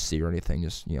you guys see or anything,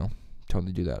 just,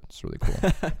 totally do that. It's really cool.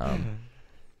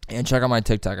 And check out my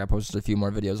TikTok. I posted a few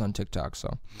more videos on TikTok,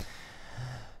 so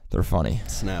they're funny.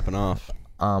 Snapping off.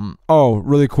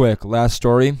 Really quick, last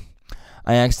story.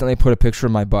 I accidentally put a picture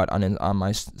of my butt on my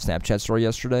Snapchat story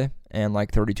yesterday, and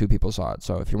like 32 people saw it.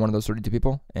 So if you're one of those 32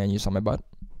 people and you saw my butt,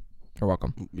 you're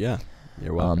welcome. Yeah,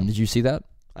 you're welcome. Did you see that?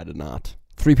 I did not.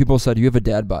 3 people said, you have a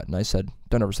dad butt. And I said,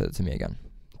 don't ever say that to me again.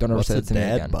 Don't ever say that to me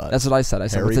again. Butt? That's what I said. I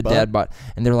said, what's a dad butt?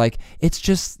 And they're like, it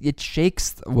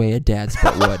shakes the way a dad's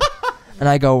butt would. And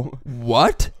I go,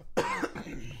 what?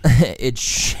 It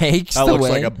shakes the way. That looks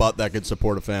like a butt that could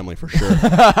support a family for sure.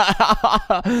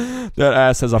 That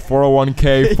ass has a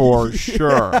 401k for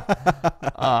sure.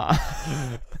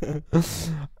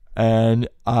 And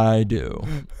I do.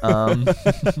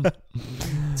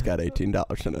 It's got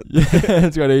 $18 in it. Yeah,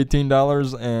 it's got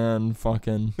 $18 and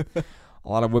fucking a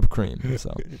lot of whipped cream.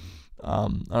 So, all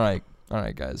right,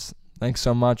 guys. Thanks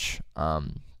so much.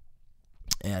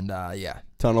 Yeah.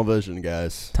 Tunnel vision,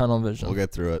 guys. Tunnel vision. We'll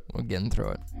get through it. We're getting through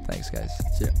it. Thanks, guys.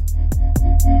 See ya.